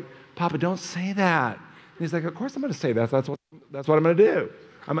they're like, Papa, don't say that. And he's like, of course I'm gonna say that. That's what I'm gonna do.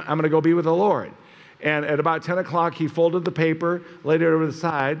 I'm going to go be with the Lord. And at about 10 o'clock, he folded the paper, laid it over the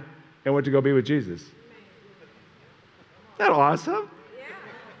side, and went to go be with Jesus. Isn't that awesome? Yeah.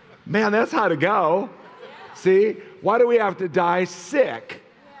 Man, that's how to go. Yeah. See? Why do we have to die sick?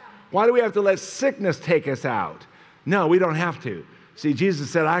 Yeah. Why do we have to let sickness take us out? No, we don't have to. See,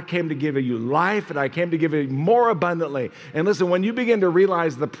 Jesus said, I came to give you life, and I came to give it more abundantly. And listen, when you begin to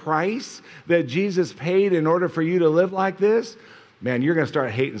realize the price that Jesus paid in order for you to live like this, man, you're going to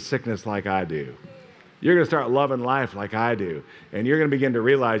start hating sickness like I do. You're going to start loving life like I do. And you're going to begin to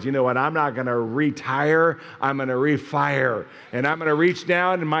realize, you know what, I'm not going to retire, I'm going to refire. And I'm going to reach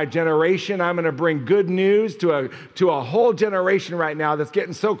down in my generation, I'm going to bring good news to a whole generation right now that's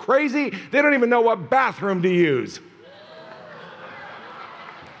getting so crazy, they don't even know what bathroom to use.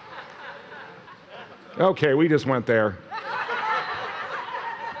 Okay, we just went there.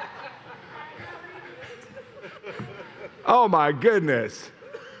 Oh my goodness.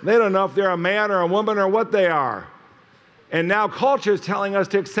 They don't know if they're a man or a woman or what they are. And now culture is telling us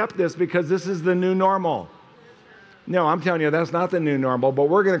to accept this because this is the new normal. No, I'm telling you, that's not the new normal, but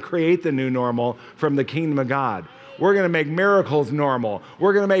we're going to create the new normal from the kingdom of God. We're going to make miracles normal.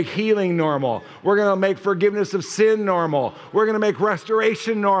 We're going to make healing normal. We're going to make forgiveness of sin normal. We're going to make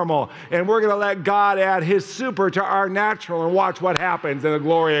restoration normal. And we're going to let God add his super to our natural and watch what happens in the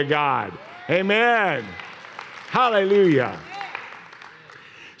glory of God. Amen. Hallelujah.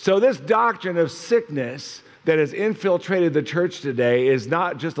 So this doctrine of sickness that has infiltrated the church today is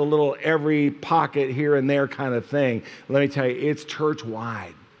not just a little every pocket here and there kind of thing. Let me tell you, it's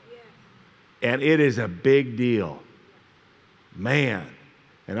church-wide. And it is a big deal. Man.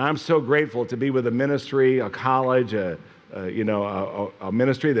 And I'm so grateful to be with a ministry, a college, a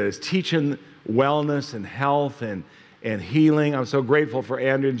ministry that is teaching wellness and health and healing. I'm so grateful for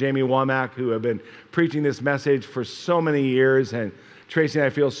Andrew and Jamie Womack, who have been preaching this message for so many years. And Tracy and I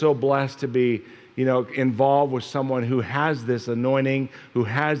feel so blessed to be, involved with someone who has this anointing, who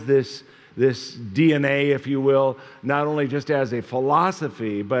has this DNA, if you will, not only just as a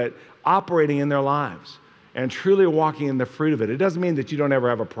philosophy, but operating in their lives and truly walking in the fruit of it. It doesn't mean that you don't ever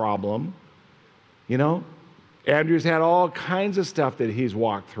have a problem. Andrew's had all kinds of stuff that he's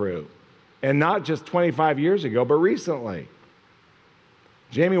walked through. And not just 25 years ago, but recently.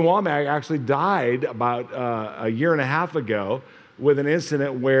 Jamie Womack actually died about a year and a half ago with an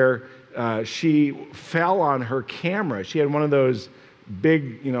incident where she fell on her camera. She had one of those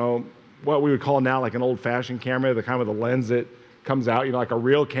big, what we would call now like an old-fashioned camera, the kind with a lens that comes out, like a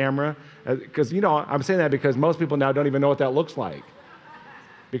real camera. Because, I'm saying that because most people now don't even know what that looks like.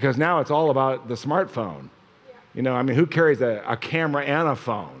 Because now it's all about the smartphone. Who carries a camera and a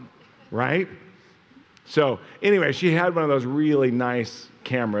phone, right? So anyway, she had one of those really nice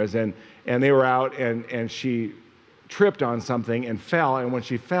cameras, and they were out, and she tripped on something and fell, and when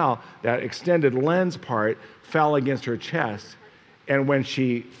she fell, that extended lens part fell against her chest, and when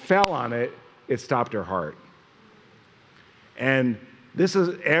she fell on it, it stopped her heart. And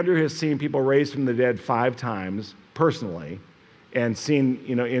Andrew has seen people raised from the dead 5 times personally, and seen,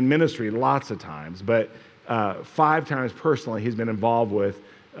 in ministry lots of times, but 5 times personally he's been involved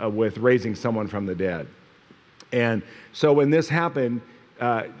with raising someone from the dead. And so when this happened,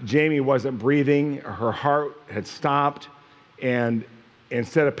 Jamie wasn't breathing, her heart had stopped, and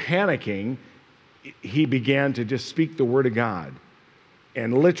instead of panicking, he began to just speak the word of God,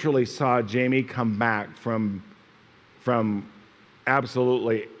 and literally saw Jamie come back from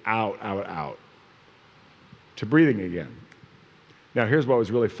absolutely out to breathing again. Now, here's what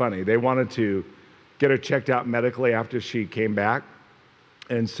was really funny. They wanted to get her checked out medically after she came back,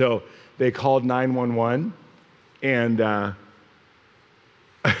 and so they called 911, and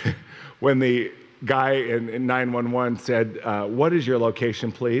when the guy in 911 said, "What is your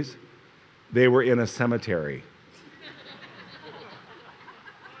location, please?" They were in a cemetery.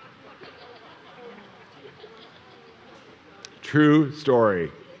 True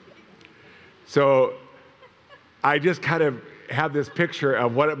story. So I just kind of have this picture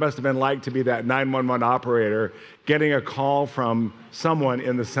of what it must have been like to be that 911 operator getting a call from someone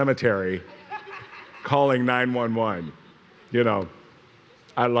in the cemetery calling 911.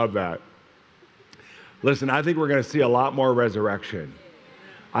 I love that. Listen, I think we're going to see a lot more resurrection.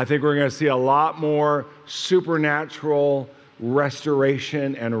 I think we're going to see a lot more supernatural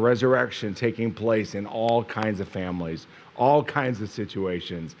restoration and resurrection taking place in all kinds of families, all kinds of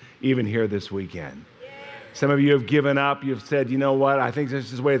situations, even here this weekend. Some of you have given up. You've said, you know what? I think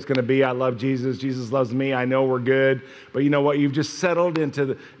this is the way it's going to be. I love Jesus. Jesus loves me. I know we're good. But you know what? You've just settled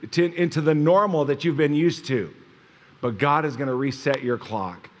into the normal that you've been used to. But God is going to reset your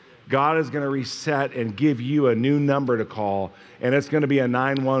clock. God is going to reset and give you a new number to call. And it's going to be a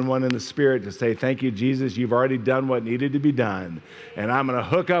 911 in the spirit to say, thank you, Jesus. You've already done what needed to be done. And I'm going to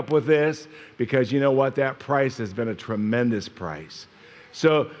hook up with this because you know what? That price has been a tremendous price.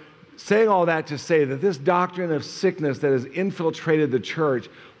 So saying all that to say that this doctrine of sickness that has infiltrated the church,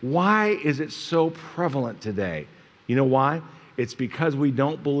 why is it so prevalent today? You know why? It's because we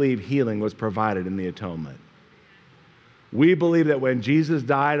don't believe healing was provided in the atonement. We believe that when Jesus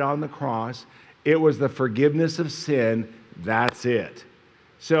died on the cross, it was the forgiveness of sin. That's it.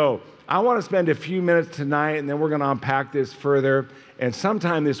 So I want to spend a few minutes tonight, and then we're going to unpack this further. And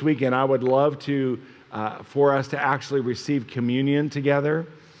sometime this weekend, I would love for us to actually receive communion together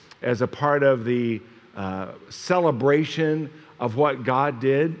as a part of the celebration of what God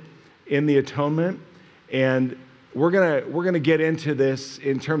did in the atonement. And we're gonna get into this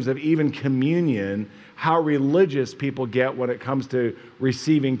in terms of even communion, how religious people get when it comes to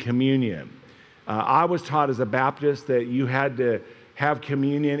receiving communion. I was taught as a Baptist that you had to have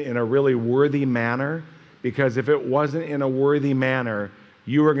communion in a really worthy manner, because if it wasn't in a worthy manner,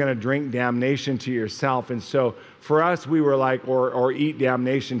 you were going to drink damnation to yourself. And so for us, we were like, or eat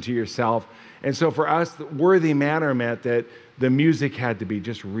damnation to yourself. And so for us, the worthy manner meant that the music had to be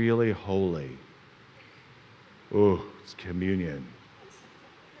just really holy. Oh, it's communion.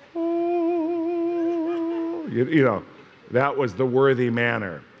 Oh, that was the worthy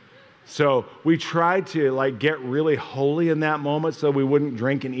manner. So we tried to get really holy in that moment so we wouldn't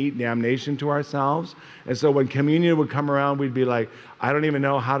drink and eat damnation to ourselves. And so when communion would come around, we'd be like, I don't even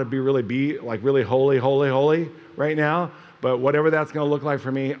know how to be really holy right now, but whatever that's going to look like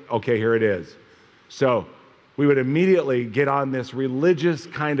for me, okay, here it is. So we would immediately get on this religious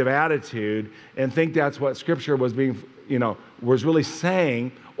kind of attitude and think that's what Scripture was was really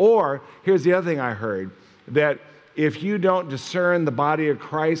saying. Or here's the other thing I heard, that if you don't discern the body of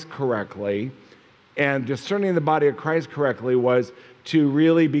Christ correctly, and discerning the body of Christ correctly was to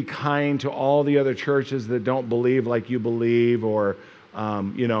really be kind to all the other churches that don't believe like you believe, or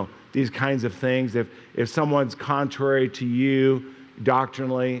these kinds of things. If someone's contrary to you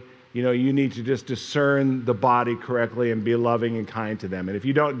doctrinally, you need to just discern the body correctly and be loving and kind to them. And if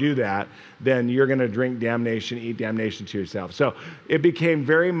you don't do that, then you're going to drink damnation, eat damnation to yourself. So it became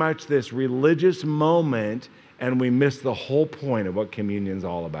very much this religious moment, and we missed the whole point of what communion's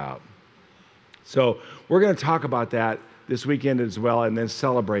all about. So we're going to talk about that this weekend as well, and then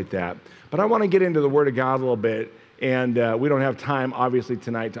celebrate that. But I want to get into the Word of God a little bit, and we don't have time, obviously,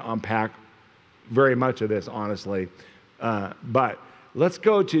 tonight to unpack very much of this, honestly. But let's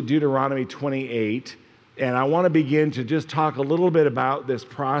go to Deuteronomy 28, and I want to begin to just talk a little bit about this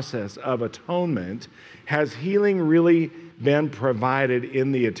process of atonement. Has healing really been provided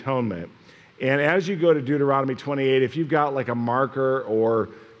in the atonement? And as you go to Deuteronomy 28, if you've got like a marker or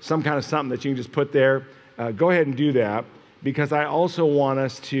some kind of something that you can just put there, go ahead and do that, because I also want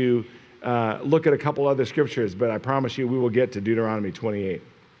us to look at a couple other scriptures, but I promise you we will get to Deuteronomy 28.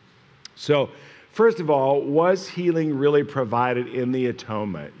 So, first of all, was healing really provided in the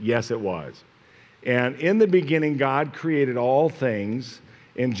atonement? Yes, it was. And in the beginning, God created all things.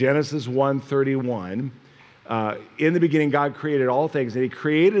 In Genesis 1:31, in the beginning, God created all things, and he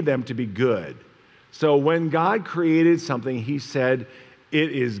created them to be good. So when God created something, he said,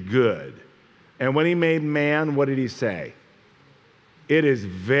 it is good. And when he made man, what did he say? It is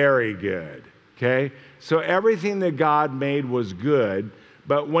very good, okay? So everything that God made was good,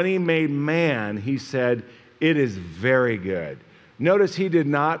 but when he made man, he said, it is very good. Notice he did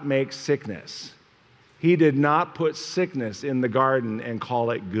not make sickness. He did not put sickness in the garden and call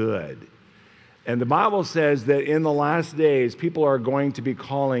it good. And the Bible says that in the last days, people are going to be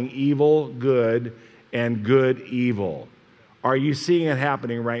calling evil good and good evil. Are you seeing it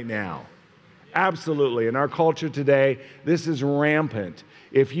happening right now? Absolutely. In our culture today, this is rampant.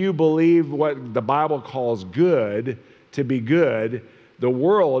 If you believe what the Bible calls good to be good, the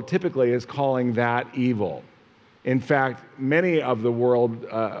world typically is calling that evil. In fact, many of the world,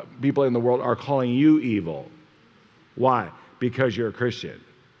 people in the world are calling you evil. Why? Because you're a Christian.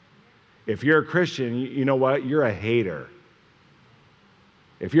 If you're a Christian, you know what? You're a hater.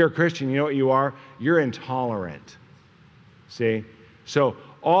 If you're a Christian, you know what you are? You're intolerant. See? So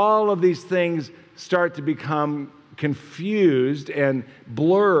all of these things start to become confused and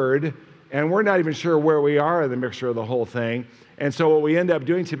blurred, and we're not even sure where we are in the mixture of the whole thing. And so what we end up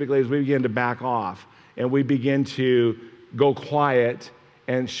doing typically is we begin to back off, and we begin to go quiet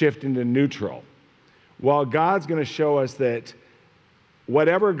and shift into neutral. Well, God's going to show us that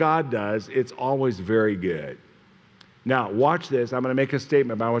whatever God does, it's always very good. Now, watch this. I'm going to make a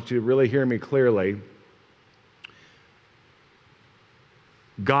statement, but I want you to really hear me clearly.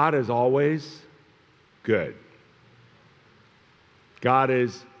 God is always good. God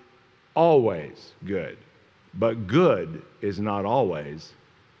is always good. But good is not always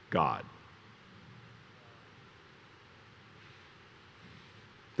God.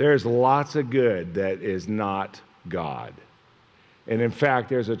 There's lots of good that is not God. And in fact,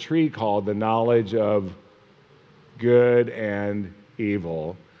 there's a tree called the knowledge of good and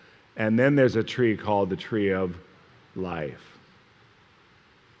evil. And then there's a tree called the tree of life.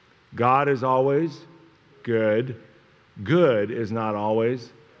 God is always good. Good is not always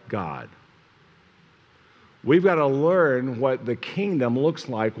God. We've got to learn what the kingdom looks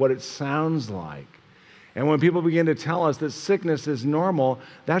like, what it sounds like. And when people begin to tell us that sickness is normal,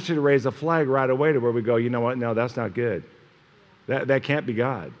 that should raise a flag right away to where we go, you know what? No, that's not good. That can't be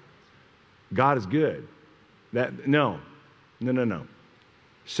God. God is good. No.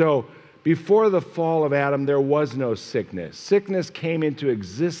 So before the fall of Adam, there was no sickness. Sickness came into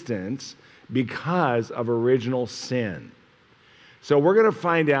existence because of original sin. So we're going to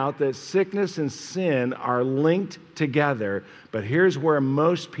find out that sickness and sin are linked together, but here's where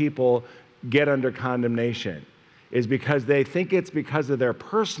most people get under condemnation, is because they think it's because of their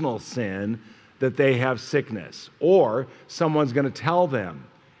personal sin that they have sickness, or someone's going to tell them,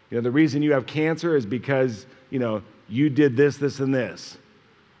 the reason you have cancer is because, you did this, this, and this.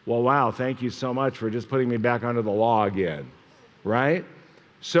 Well, wow, thank you so much for just putting me back under the law again, right?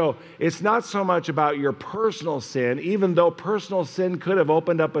 So it's not so much about your personal sin, even though personal sin could have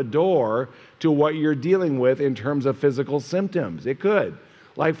opened up a door to what you're dealing with in terms of physical symptoms. It could.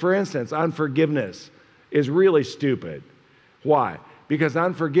 Like, for instance, unforgiveness is really stupid. Why? Because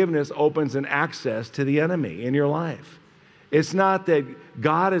unforgiveness opens an access to the enemy in your life. It's not that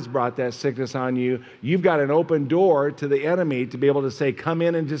God has brought that sickness on you. You've got an open door to the enemy to be able to say, come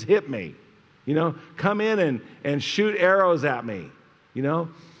in and just hit me. Come in and shoot arrows at me.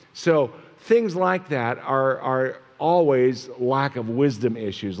 So things like that are always lack of wisdom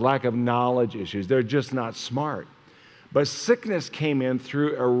issues, lack of knowledge issues. They're just not smart. But sickness came in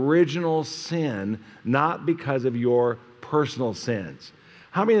through original sin, not because of your personal sins.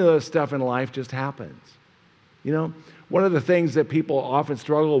 How many of those stuff in life just happens? You know, one of the things that people often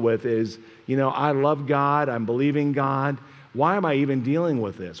struggle with is, you know, I love God, I'm believing God. Why am I even dealing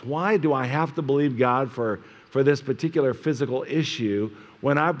with this? Why do I have to believe God for this particular physical issue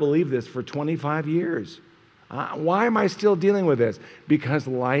when I've believed this for 25 years? Why am I still dealing with this? Because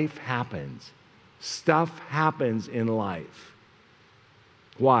life happens. Stuff happens in life.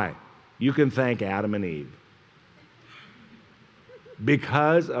 Why? You can thank Adam and Eve.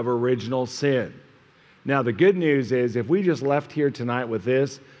 Because of original sin. Now, the good news is if we just left here tonight with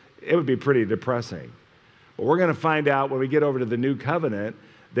this, it would be pretty depressing. But we're going to find out when we get over to the new covenant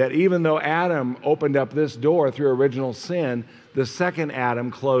that even though Adam opened up this door through original sin, the second Adam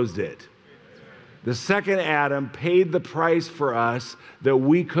closed it. The second Adam paid the price for us that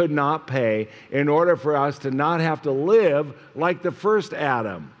we could not pay in order for us to not have to live like the first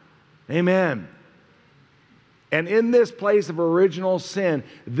Adam. Amen. And in this place of original sin,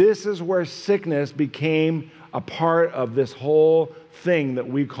 this is where sickness became a part of this whole thing that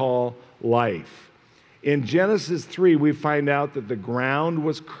we call life. In Genesis 3, we find out that the ground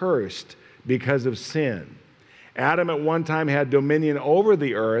was cursed because of sin. Adam at one time had dominion over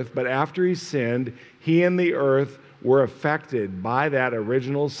the earth, but after he sinned, he and the earth were affected by that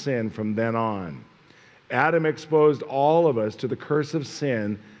original sin from then on. Adam exposed all of us to the curse of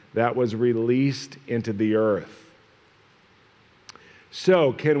sin that was released into the earth.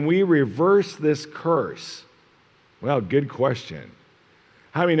 So, can we reverse this curse? Well, good question.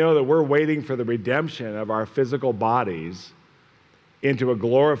 How many know that we're waiting for the redemption of our physical bodies into a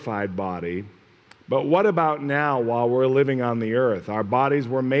glorified body? But what about now while we're living on the earth? Our bodies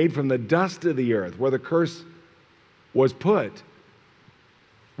were made from the dust of the earth where the curse was put.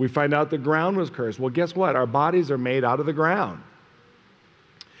 We find out the ground was cursed. Well, guess what? Our bodies are made out of the ground.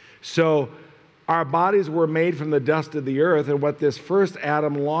 So our bodies were made from the dust of the earth, and what this first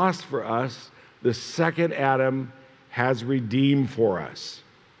Adam lost for us, the second Adam has redeemed for us.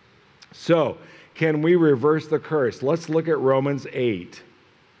 So, can we reverse the curse? Let's look at Romans 8.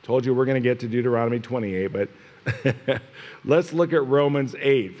 Told you we're going to get to Deuteronomy 28, but let's look at Romans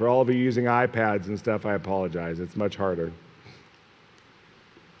 8. For all of you using iPads and stuff, I apologize. It's much harder.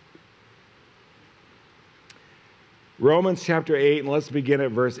 Romans chapter 8, and let's begin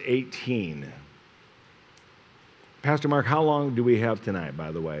at verse 18. Pastor Mark, how long do we have tonight,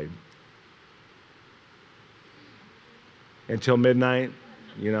 by the way? Until midnight,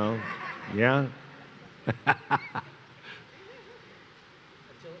 you know? Yeah? Until it's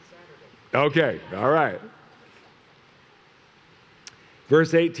Saturday. Okay, all right.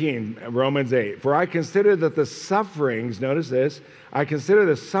 Verse 18, Romans 8. For I consider that the sufferings, notice this, I consider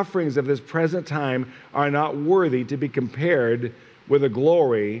the sufferings of this present time are not worthy to be compared with the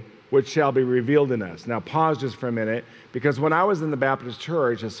glory which shall be revealed in us. Now pause just for a minute, because when I was in the Baptist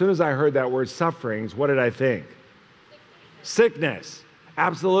church, as soon as I heard that word sufferings, what did I think? Sickness.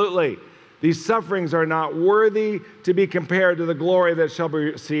 Absolutely. These sufferings are not worthy to be compared to the glory that shall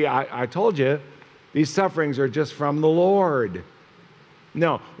be. See, I told you, these sufferings are just from the Lord.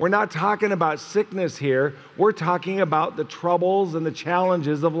 No, we're not talking about sickness here. We're talking about the troubles and the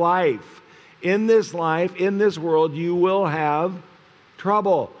challenges of life. In this life, in this world, you will have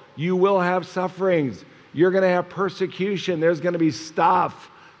trouble. You will have sufferings. You're going to have persecution. There's going to be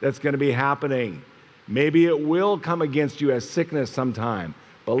stuff that's going to be happening. Maybe it will come against you as sickness sometime.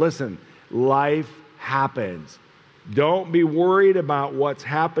 But listen, life happens. Don't be worried about what's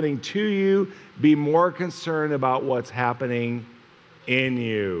happening to you. Be more concerned about what's happening in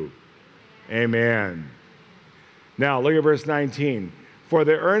you. Amen. Now, look at verse 19. For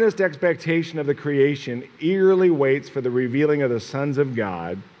the earnest expectation of the creation eagerly waits for the revealing of the sons of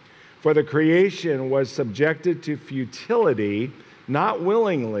God. For the creation was subjected to futility, not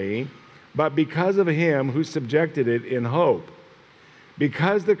willingly, but because of him who subjected it in hope.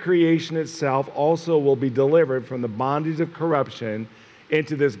 Because the creation itself also will be delivered from the bondage of corruption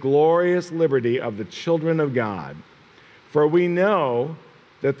into this glorious liberty of the children of God. For we know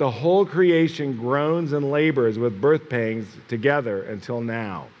that the whole creation groans and labors with birth pangs together until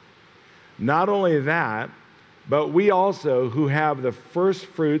now. Not only that, but we also who have the first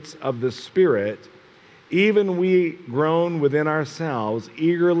fruits of the Spirit, even we groan within ourselves,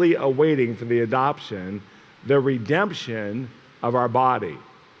 eagerly awaiting for the adoption, the redemption of our body.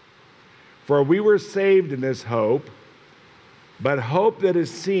 For we were saved in this hope, but hope that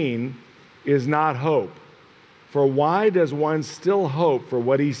is seen is not hope. For why does one still hope for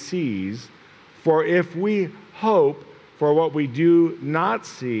what he sees? For if we hope for what we do not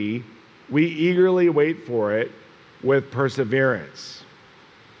see, we eagerly wait for it with perseverance.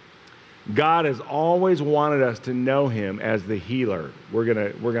 God has always wanted us to know him as the healer. We're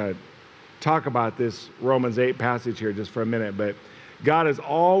gonna talk about this Romans 8 passage here just for a minute, but God has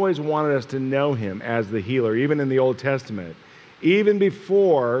always wanted us to know him as the healer, even in the Old Testament. Even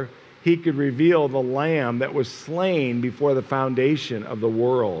before he could reveal the lamb that was slain before the foundation of the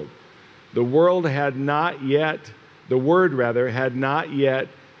world. The word had not yet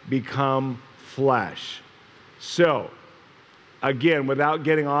become flesh. So, again, without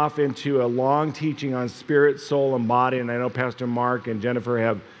getting off into a long teaching on spirit, soul, and body, and I know Pastor Mark and Jennifer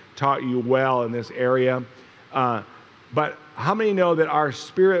have taught you well in this area, but how many know that our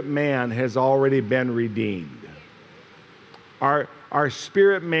spirit man has already been redeemed? Our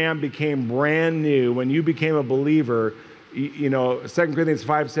spirit man became brand new. When you became a believer, 2 Corinthians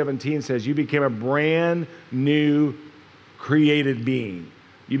 5:17 says you became a brand new created being.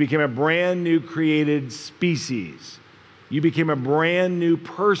 You became a brand new created species. You became a brand new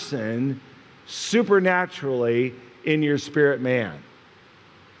person supernaturally in your spirit man.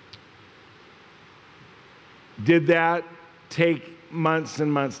 Did that take months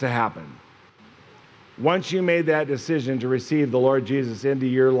and months to happen? Once you made that decision to receive the Lord Jesus into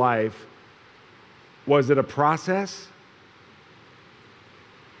your life, was it a process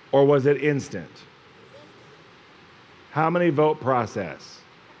or was it instant? How many vote process?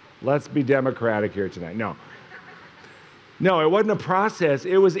 Let's be democratic here tonight. No, it wasn't a process.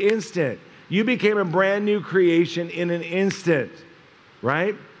 It was instant. You became a brand new creation in an instant,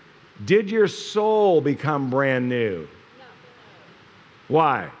 right? Did your soul become brand new?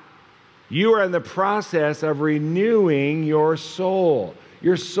 Why? You are in the process of renewing your soul.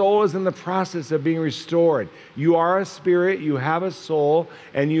 Your soul is in the process of being restored. You are a spirit, you have a soul,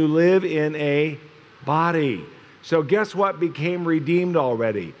 and you live in a body. So guess what became redeemed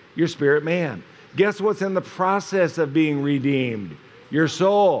already? Your spirit man. Guess what's in the process of being redeemed? Your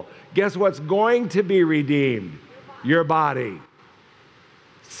soul. Guess what's going to be redeemed? Your body.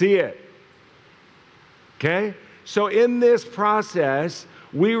 See it. Okay? So in this process,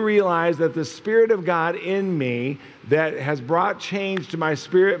 we realize that the Spirit of God in me that has brought change to my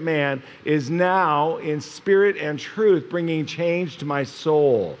spirit man is now in spirit and truth bringing change to my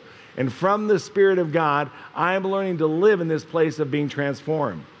soul. And from the Spirit of God, I am learning to live in this place of being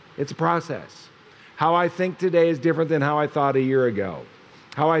transformed. It's a process. How I think today is different than how I thought a year ago.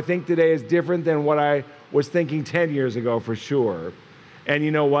 How I think today is different than what I was thinking 10 years ago for sure. And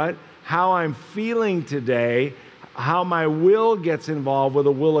you know what? How I'm feeling today, how my will gets involved with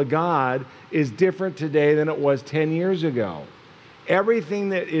the will of God is different today than it was 10 years ago. Everything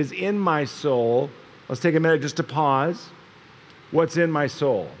that is in my soul, let's take a minute just to pause. What's in my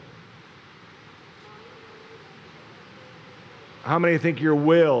soul? How many think your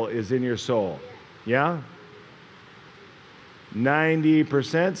will is in your soul? Yeah?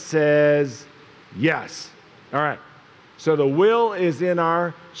 90% says yes. All right. So the will is in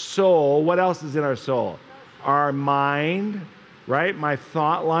our soul. What else is in our soul? Our mind, right? My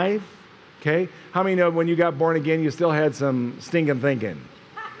thought life, okay? How many know when you got born again, you still had some stinking thinking,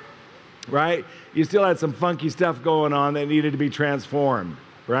 right? You still had some funky stuff going on that needed to be transformed,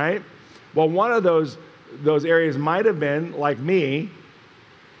 right? Well, one of those areas might have been, like me,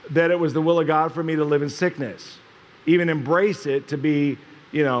 that it was the will of God for me to live in sickness, even embrace it to be,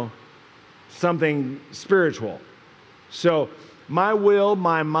 something spiritual. So my will,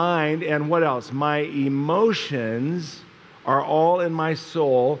 my mind, and what else? My emotions are all in my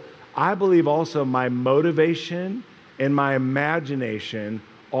soul. I believe also my motivation and my imagination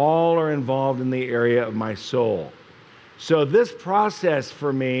all are involved in the area of my soul. So this process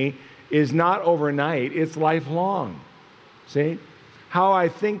for me is not overnight, it's lifelong. See? How I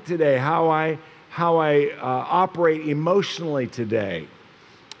think today, how I operate emotionally today.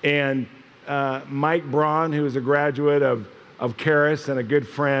 And Mike Braun, who is a graduate of Charis and a good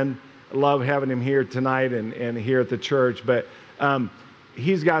friend, I love having him here tonight and here at the church, but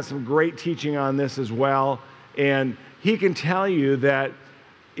he's got some great teaching on this as well. And he can tell you that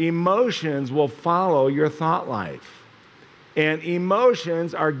emotions will follow your thought life. And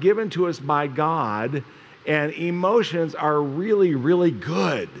emotions are given to us by God, and emotions are really, really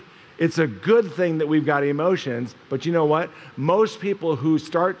good. It's a good thing that we've got emotions, but you know what? Most people who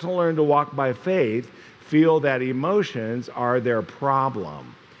start to learn to walk by faith feel that emotions are their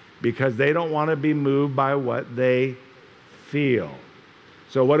problem because they don't want to be moved by what they feel.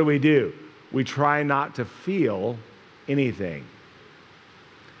 So what do? We try not to feel anything.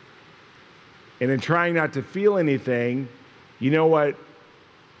 And in trying not to feel anything, you know what?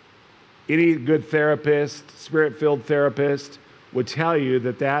 Any good therapist, spirit-filled therapist, would tell you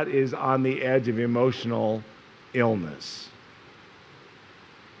that that is on the edge of emotional illness.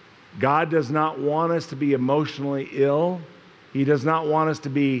 God does not want us to be emotionally ill. He does not want us to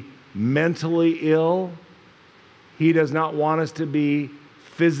be mentally ill. He does not want us to be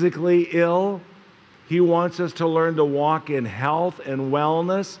physically ill. He wants us to learn to walk in health and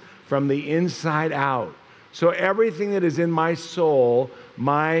wellness from the inside out. So everything that is in my soul,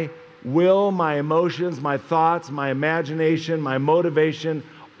 my will, my emotions, my thoughts, my imagination, my motivation,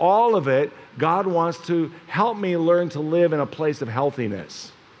 all of it, God wants to help me learn to live in a place of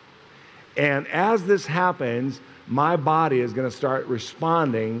healthiness. And as this happens, my body is going to start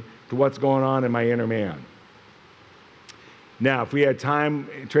responding to what's going on in my inner man. Now, if we had time,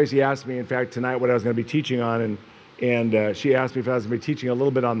 Tracy asked me, in fact, tonight what I was going to be teaching on, and she asked me if I was going to be teaching a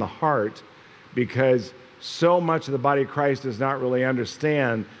little bit on the heart, because so much of the body of Christ does not really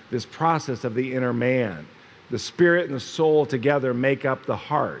understand this process of the inner man. The spirit and the soul together make up the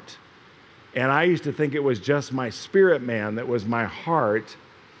heart. And I used to think it was just my spirit man that was my heart,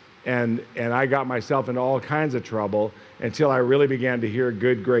 and I got myself into all kinds of trouble until I really began to hear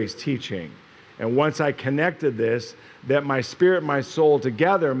good grace teaching. And once I connected this, that my spirit and my soul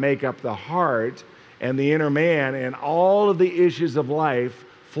together make up the heart and the inner man, and all of the issues of life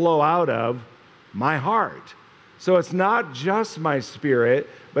flow out of my heart. So it's not just my spirit,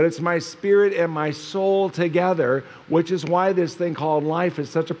 but it's my spirit and my soul together, which is why this thing called life is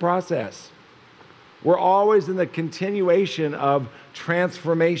such a process. We're always in the continuation of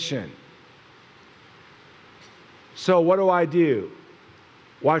transformation. So what do?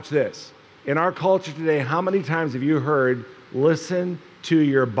 Watch this. In our culture today, how many times have you heard, listen to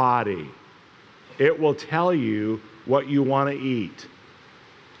your body? It will tell you what you want to eat.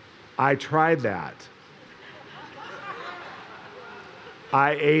 I tried that.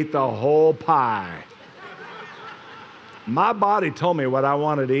 I ate the whole pie. My body told me what I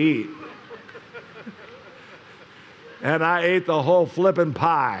wanted to eat. And I ate the whole flippin'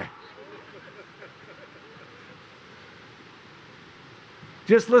 pie.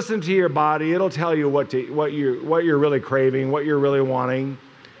 Just listen to your body. It'll tell you what you're really craving, what you're really wanting.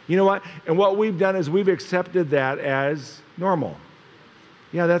 You know what? And what we've done is we've accepted that as normal.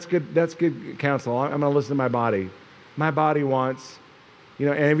 Yeah, that's good. That's good counsel. I'm going to listen to my body. My body wants,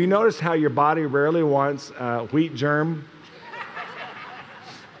 and have you noticed how your body rarely wants wheat germ?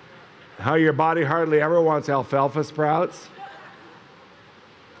 How your body hardly ever wants alfalfa sprouts?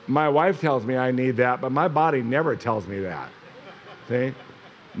 My wife tells me I need that, but my body never tells me that. See?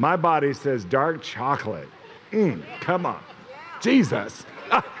 My body says dark chocolate. Come on. Jesus.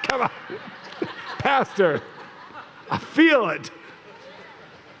 Come on. Pastor, I feel it.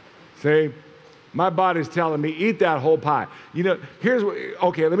 See? My body's telling me, eat that whole pie.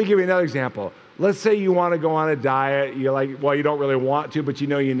 Okay, let me give you another example. Let's say you want to go on a diet. You're like, well, you don't really want to, but you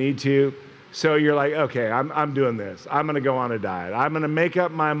know you need to. So you're like, okay, I'm doing this. I'm going to go on a diet. I'm going to make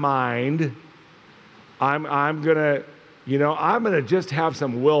up my mind. I'm going to just have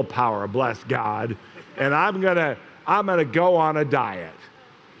some willpower, bless God, and I'm going to go on a diet.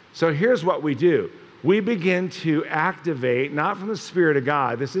 So here's what we do. We begin to activate, not from the Spirit of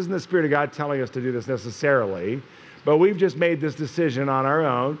God. This isn't the Spirit of God telling us to do this necessarily, but we've just made this decision on our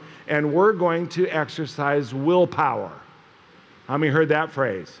own, and we're going to exercise willpower. How many heard that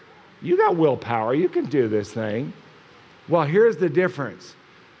phrase? You got willpower. You can do this thing. Well, here's the difference.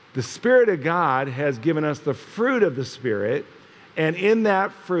 The Spirit of God has given us the fruit of the Spirit, and in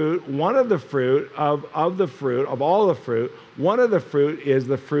that fruit, one of the fruit of all the fruit, one of the fruit is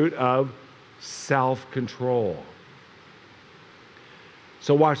the fruit of self-control.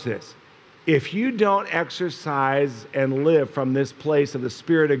 So watch this. If you don't exercise and live from this place of the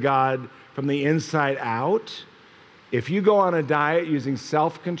Spirit of God from the inside out, if you go on a diet using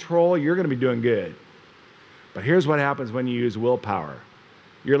self-control, you're going to be doing good. But here's what happens when you use willpower.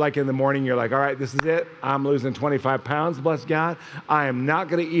 You're like in the morning, you're like, all right, this is it. I'm losing 25 pounds, bless God. I am not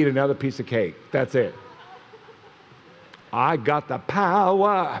going to eat another piece of cake. That's it. I got the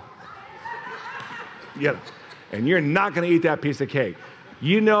power. And you're not going to eat that piece of cake.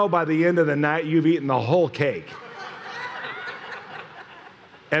 By the end of the night, you've eaten the whole cake.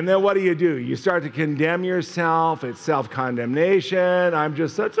 And then what do? You start to condemn yourself. It's self-condemnation. I'm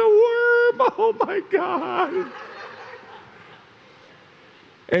just such a worm. Oh, my God.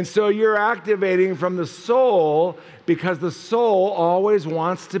 And so you're activating from the soul because the soul always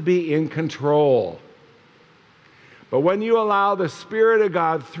wants to be in control. But when you allow the Spirit of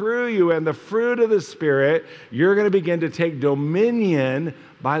God through you and the fruit of the Spirit, you're going to begin to take dominion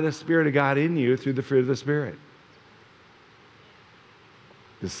by the Spirit of God in you through the fruit of the Spirit.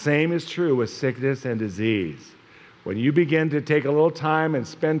 The same is true with sickness and disease. When you begin to take a little time and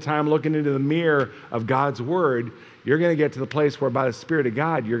spend time looking into the mirror of God's word, you're going to get to the place where by the Spirit of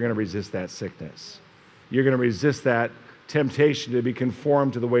God, you're going to resist that sickness. You're going to resist that temptation to be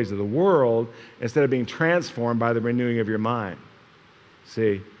conformed to the ways of the world instead of being transformed by the renewing of your mind.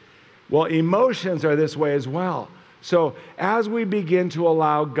 See? Well, emotions are this way as well. So as we begin to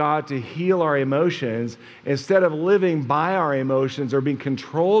allow God to heal our emotions, instead of living by our emotions or being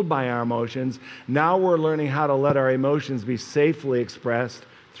controlled by our emotions, now we're learning how to let our emotions be safely expressed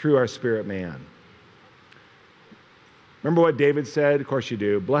through our spirit man. Remember what David said? Of course you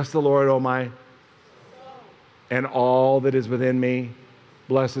do. Bless the Lord, O my soul, and all that is within me.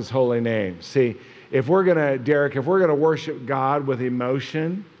 Bless his holy name. See, if we're going to, Derek, if we're going to worship God with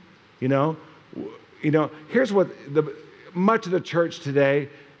emotion, here's what much of the church today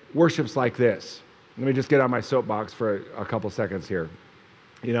worships like this. Let me just get on my soapbox for a couple seconds here.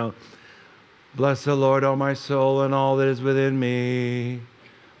 Bless the Lord, O my soul, and all that is within me.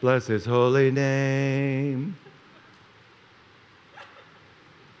 Bless his holy name.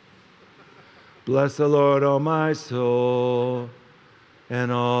 Bless the Lord, O my soul,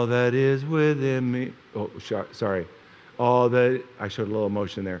 and all that is within me. Oh, sorry. I showed a little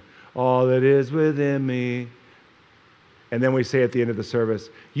emotion there. All that is within me. And then we say at the end of the service,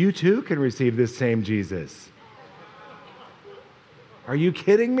 you too can receive this same Jesus. Are you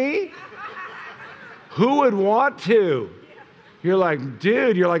kidding me? Who would want to? You're like,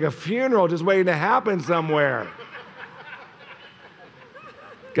 dude, you're like a funeral just waiting to happen somewhere.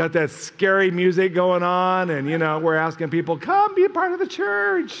 Got that scary music going on, and we're asking people, come be a part of the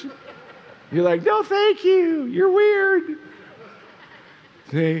church. You're like, no, thank you. You're weird.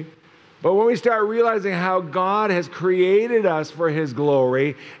 See? But when we start realizing how God has created us for his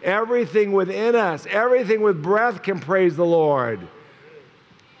glory, everything within us, everything with breath can praise the Lord.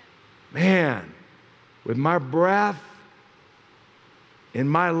 Man, with my breath in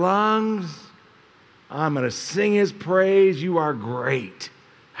my lungs, I'm going to sing his praise. You are great.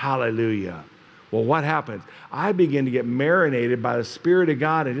 Hallelujah. Well, what happens? I begin to get marinated by the Spirit of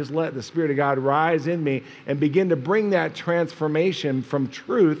God and just let the Spirit of God rise in me and begin to bring that transformation from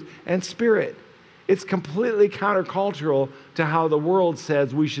truth and spirit. It's completely countercultural to how the world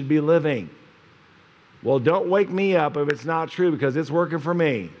says we should be living. Well, don't wake me up if it's not true, because it's working for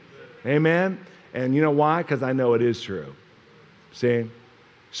me. Amen? And you know why? Because I know it is true. See?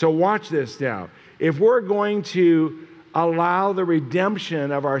 So watch this now. If we're going to allow the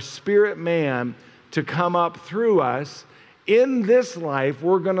redemption of our spirit man to come up through us, in this life,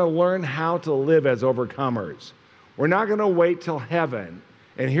 we're going to learn how to live as overcomers. We're not going to wait till heaven.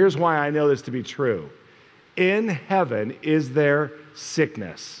 And here's why I know this to be true. In heaven, is there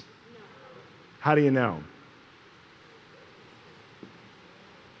sickness? How do you know?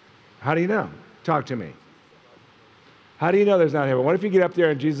 How do you know? Talk to me. How do you know there's not heaven? What if you get up there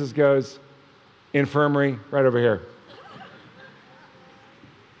and Jesus goes, infirmary, right over here.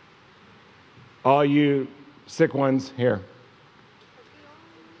 All you sick ones, here.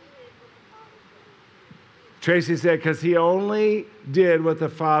 Tracy said, because he only did what the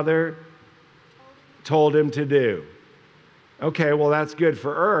Father told him to do. Okay, well, that's good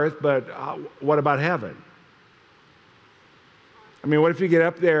for earth, but what about heaven? I mean, what if you get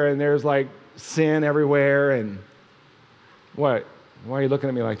up there and there's like sin everywhere and what? Why are you looking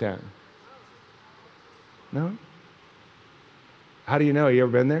at me like that? No? How do you know? You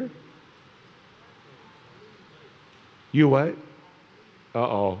ever been there? You what?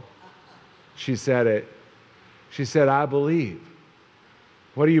 Uh-oh. She said it. She said, I believe.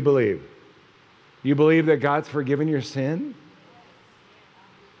 What do you believe? You believe that God's forgiven your sin?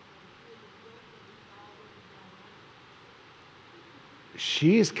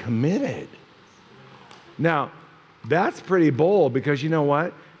 She's committed. Now, that's pretty bold, because you know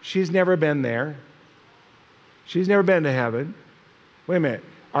what? She's never been there. She's never been to heaven. Wait a minute.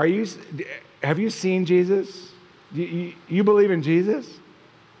 Have you seen Jesus? You believe in Jesus?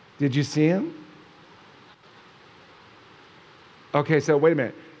 Did you see him? Okay, so wait a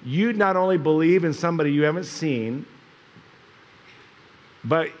minute. You not only believe in somebody you haven't seen,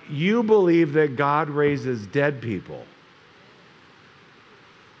 but you believe that God raises dead people.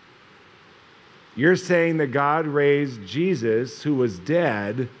 You're saying that God raised Jesus, who was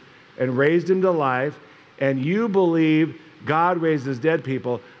dead, and raised him to life, and you believe God raises dead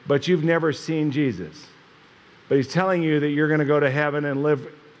people, but you've never seen Jesus. But he's telling you that you're going to go to heaven and live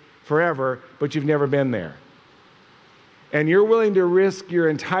forever, but you've never been there. And you're willing to risk your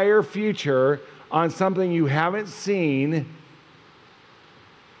entire future on something you haven't seen,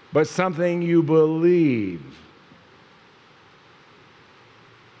 but something you believe.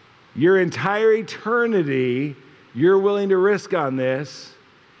 Your entire eternity you're willing to risk on this,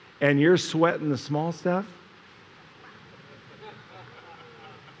 and you're sweating the small stuff?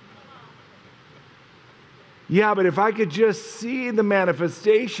 Yeah, but if I could just see the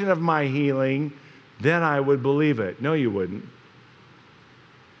manifestation of my healing, then I would believe it. No, you wouldn't.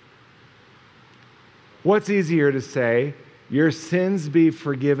 What's easier to say? Your sins be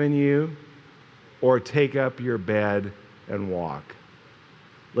forgiven you, or take up your bed and walk?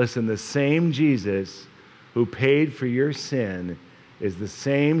 Listen, the same Jesus who paid for your sin is the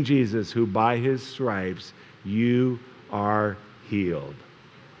same Jesus who by his stripes you are healed.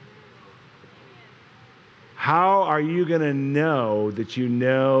 How are you going to know that you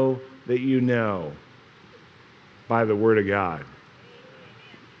know that you know? By the Word of God.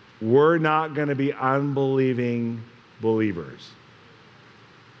 We're not going to be unbelieving believers.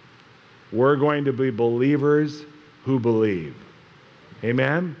 We're going to be believers who believe.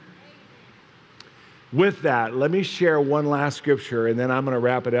 Amen? With that, let me share one last scripture, and then I'm going to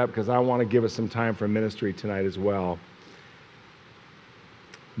wrap it up because I want to give us some time for ministry tonight as well.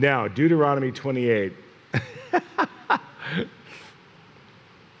 Now, Deuteronomy 28.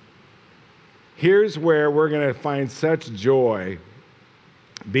 Here's where we're going to find such joy,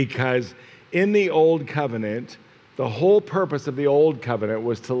 because in the Old Covenant, the whole purpose of the Old Covenant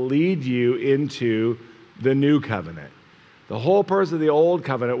was to lead you into the New Covenant. The whole purpose of the Old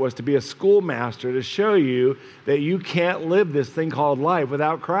Covenant was to be a schoolmaster to show you that you can't live this thing called life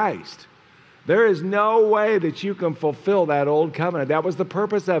without Christ. There is no way that you can fulfill that Old Covenant. That was the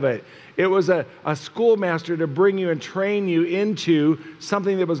purpose of it. It was a schoolmaster to bring you and train you into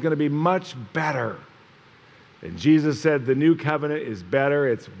something that was going to be much better. And Jesus said the New Covenant is better.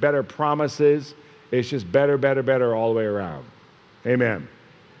 It's better promises. It's just better, better, better all the way around. Amen.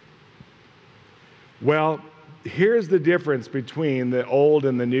 Well, here's the difference between the Old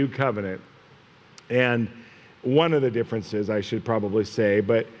and the New Covenant. And one of the differences, I should probably say,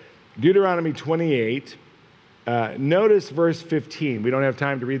 but Deuteronomy 28, notice verse 15. We don't have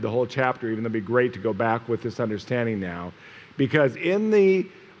time to read the whole chapter, even though it'd be great to go back with this understanding now. Because in the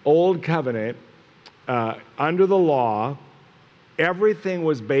Old Covenant, under the law, everything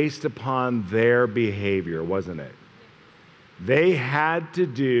was based upon their behavior, wasn't it? They had to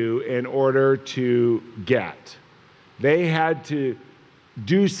do in order to get. They had to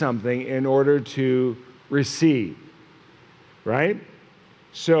do something in order to receive, right?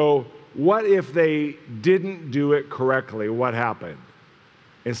 So what if they didn't do it correctly? What happened?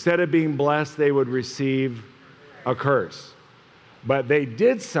 Instead of being blessed, they would receive a curse. But they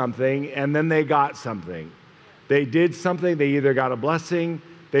did something, and then they got something. They did something, they either got a blessing,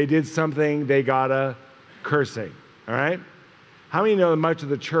 they did something, they got a cursing. All right? How many know that much of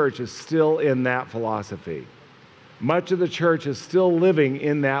the church is still in that philosophy? Much of the church is still living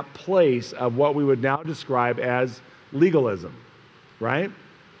in that place of what we would now describe as legalism, right?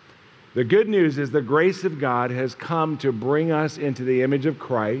 The good news is the grace of God has come to bring us into the image of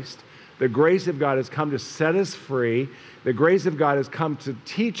Christ. The grace of God has come to set us free. The grace of God has come to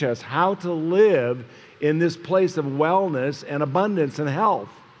teach us how to live in this place of wellness and abundance and health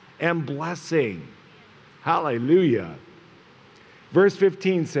and blessing. Hallelujah. Verse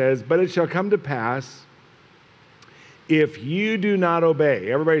 15 says, "But it shall come to pass, if you do not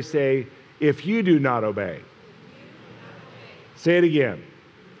obey." Everybody say, if you do not obey. Say it again.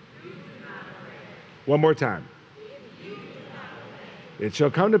 One more time. It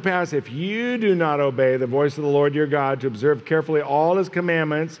shall come to pass, if you do not obey the voice of the Lord your God, to observe carefully all his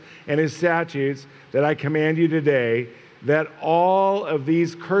commandments and his statutes that I command you today, that all of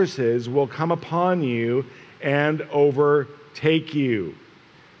these curses will come upon you and overtake you.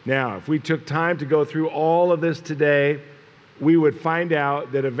 Now, if we took time to go through all of this today, we would find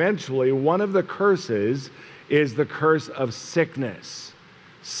out that eventually one of the curses is the curse of sickness.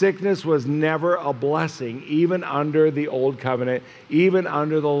 Sickness was never a blessing, even under the Old Covenant, even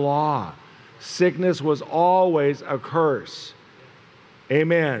under the law. Sickness was always a curse.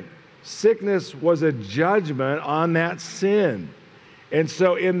 Amen. Sickness was a judgment on that sin. And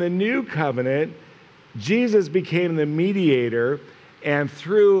so in the New Covenant, Jesus became the mediator, and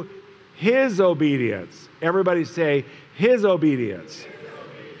through his obedience, everybody say, his obedience. His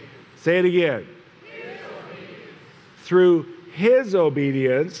obedience. Say it again. His obedience. Through his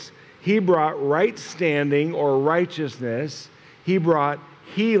obedience, he brought right standing or righteousness. He brought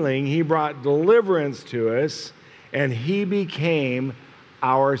healing. He brought deliverance to us, and he became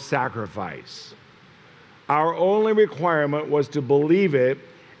our sacrifice. Our only requirement was to believe it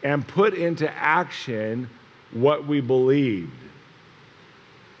and put into action what we believed.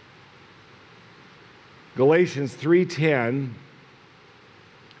 Galatians 3:10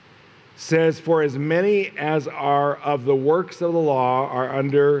 says, for as many as are of the works of the law are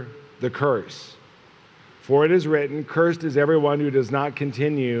under the curse. For it is written, cursed is everyone who does not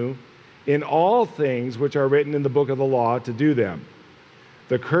continue in all things which are written in the book of the law to do them.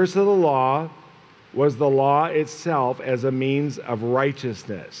 The curse of the law was the law itself as a means of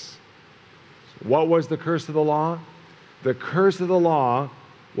righteousness. What was the curse of the law? The curse of the law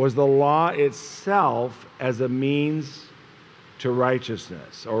was the law itself as a means to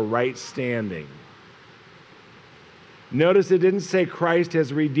righteousness or right standing. Notice it didn't say Christ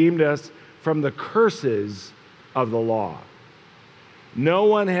has redeemed us from the curses of the law. No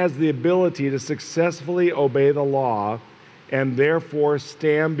one has the ability to successfully obey the law and therefore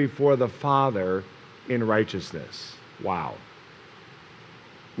stand before the Father in righteousness. Wow.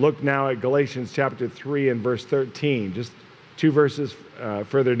 Look now at Galatians chapter 3 and verse 13, just 2 verses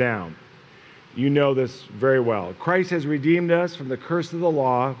further down. You know this very well. Christ has redeemed us from the curse of the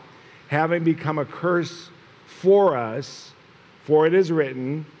law, having become a curse for us, for it is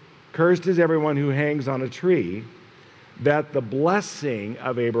written, cursed is everyone who hangs on a tree, that the blessing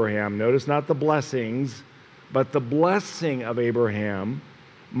of Abraham, notice not the blessings, but the blessing of Abraham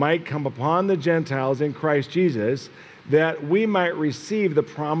might come upon the Gentiles in Christ Jesus, that we might receive the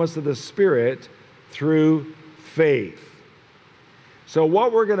promise of the Spirit through faith. So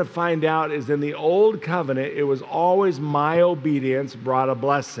what we're going to find out is in the old covenant, it was always my obedience brought a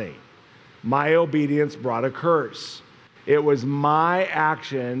blessing. My obedience brought a curse. It was my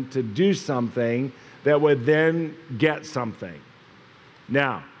action to do something that would then get something.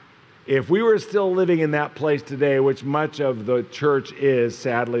 Now, if we were still living in that place today, which much of the church is,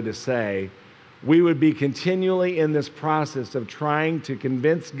 sadly to say, we would be continually in this process of trying to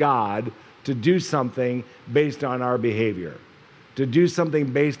convince God to do something based on our behavior, to do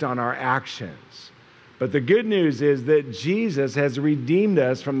something based on our actions. But the good news is that Jesus has redeemed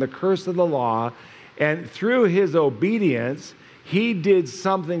us from the curse of the law, and through his obedience, he did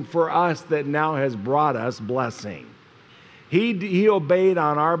something for us that now has brought us blessing. He obeyed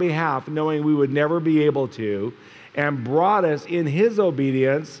on our behalf, knowing we would never be able to, and brought us in his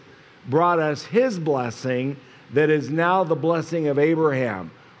obedience, brought us his blessing that is now the blessing of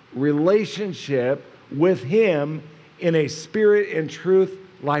Abraham. Relationship with him in a spirit and truth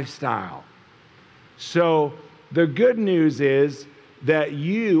lifestyle. So the good news is that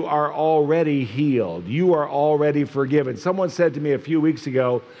you are already healed. You are already forgiven. Someone said to me a few weeks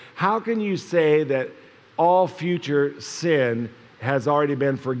ago, how can you say that all future sin has already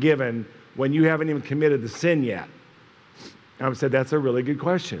been forgiven when you haven't even committed the sin yet? And I said, that's a really good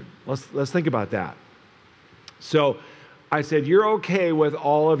question. Let's think about that. So I said, you're okay with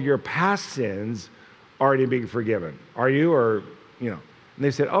all of your past sins already being forgiven, are you? Or, And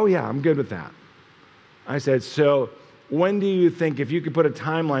they said, oh yeah, I'm good with that. I said, so when do you think, if you could put a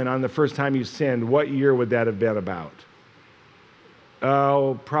timeline on the first time you sinned, what year would that have been about?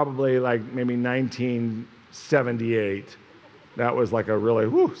 Oh, probably like maybe 1978. That was like a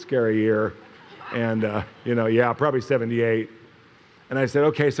really scary year. And, probably 78. And I said,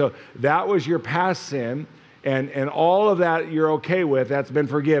 okay, so that was your past sin, and all of that you're okay with, that's been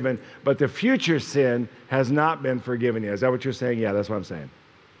forgiven, but the future sin has not been forgiven yet. Is that what you're saying? Yeah, that's what I'm saying.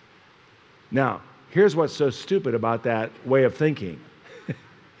 Now, here's what's so stupid about that way of thinking.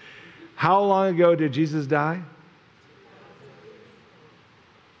 How long ago did Jesus die?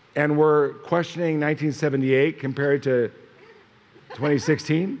 And we're questioning 1978 compared to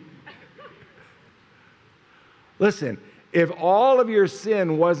 2016? Listen, if all of your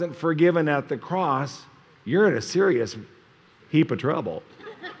sin wasn't forgiven at the cross, you're in a serious heap of trouble.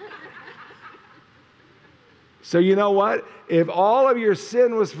 So you know what? If all of your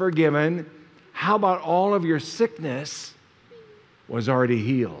sin was forgiven, how about all of your sickness was already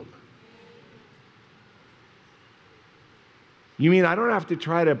healed? You mean I don't have to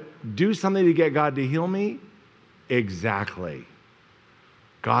try to do something to get God to heal me? Exactly.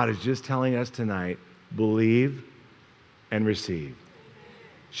 God is just telling us tonight, believe and receive.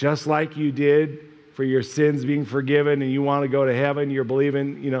 Just like you did for your sins being forgiven and you want to go to heaven, you're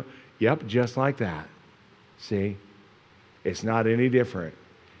believing, yep, just like that. See? It's not any different.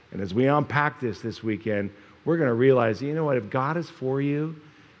 And as we unpack this weekend, we're going to realize, you know what, if God is for you,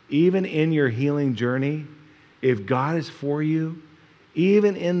 even in your healing journey, if God is for you,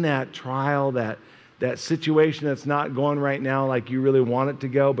 even in that trial, that situation that's not going right now like you really want it to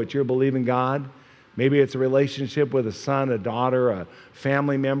go, but you're believing God, maybe it's a relationship with a son, a daughter, a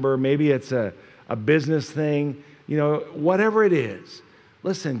family member, maybe it's a business thing, whatever it is.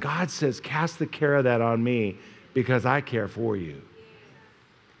 Listen, God says, cast the care of that on me because I care for you.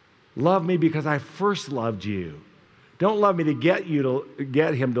 Love me because I first loved you. Don't love me to get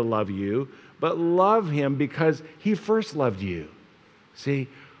him to love you, but love him because he first loved you. See,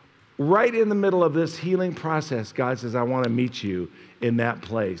 right in the middle of this healing process, God says, I want to meet you in that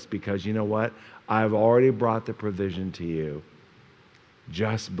place because you know what? I've already brought the provision to you.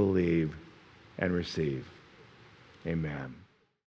 Just believe and receive. Amen.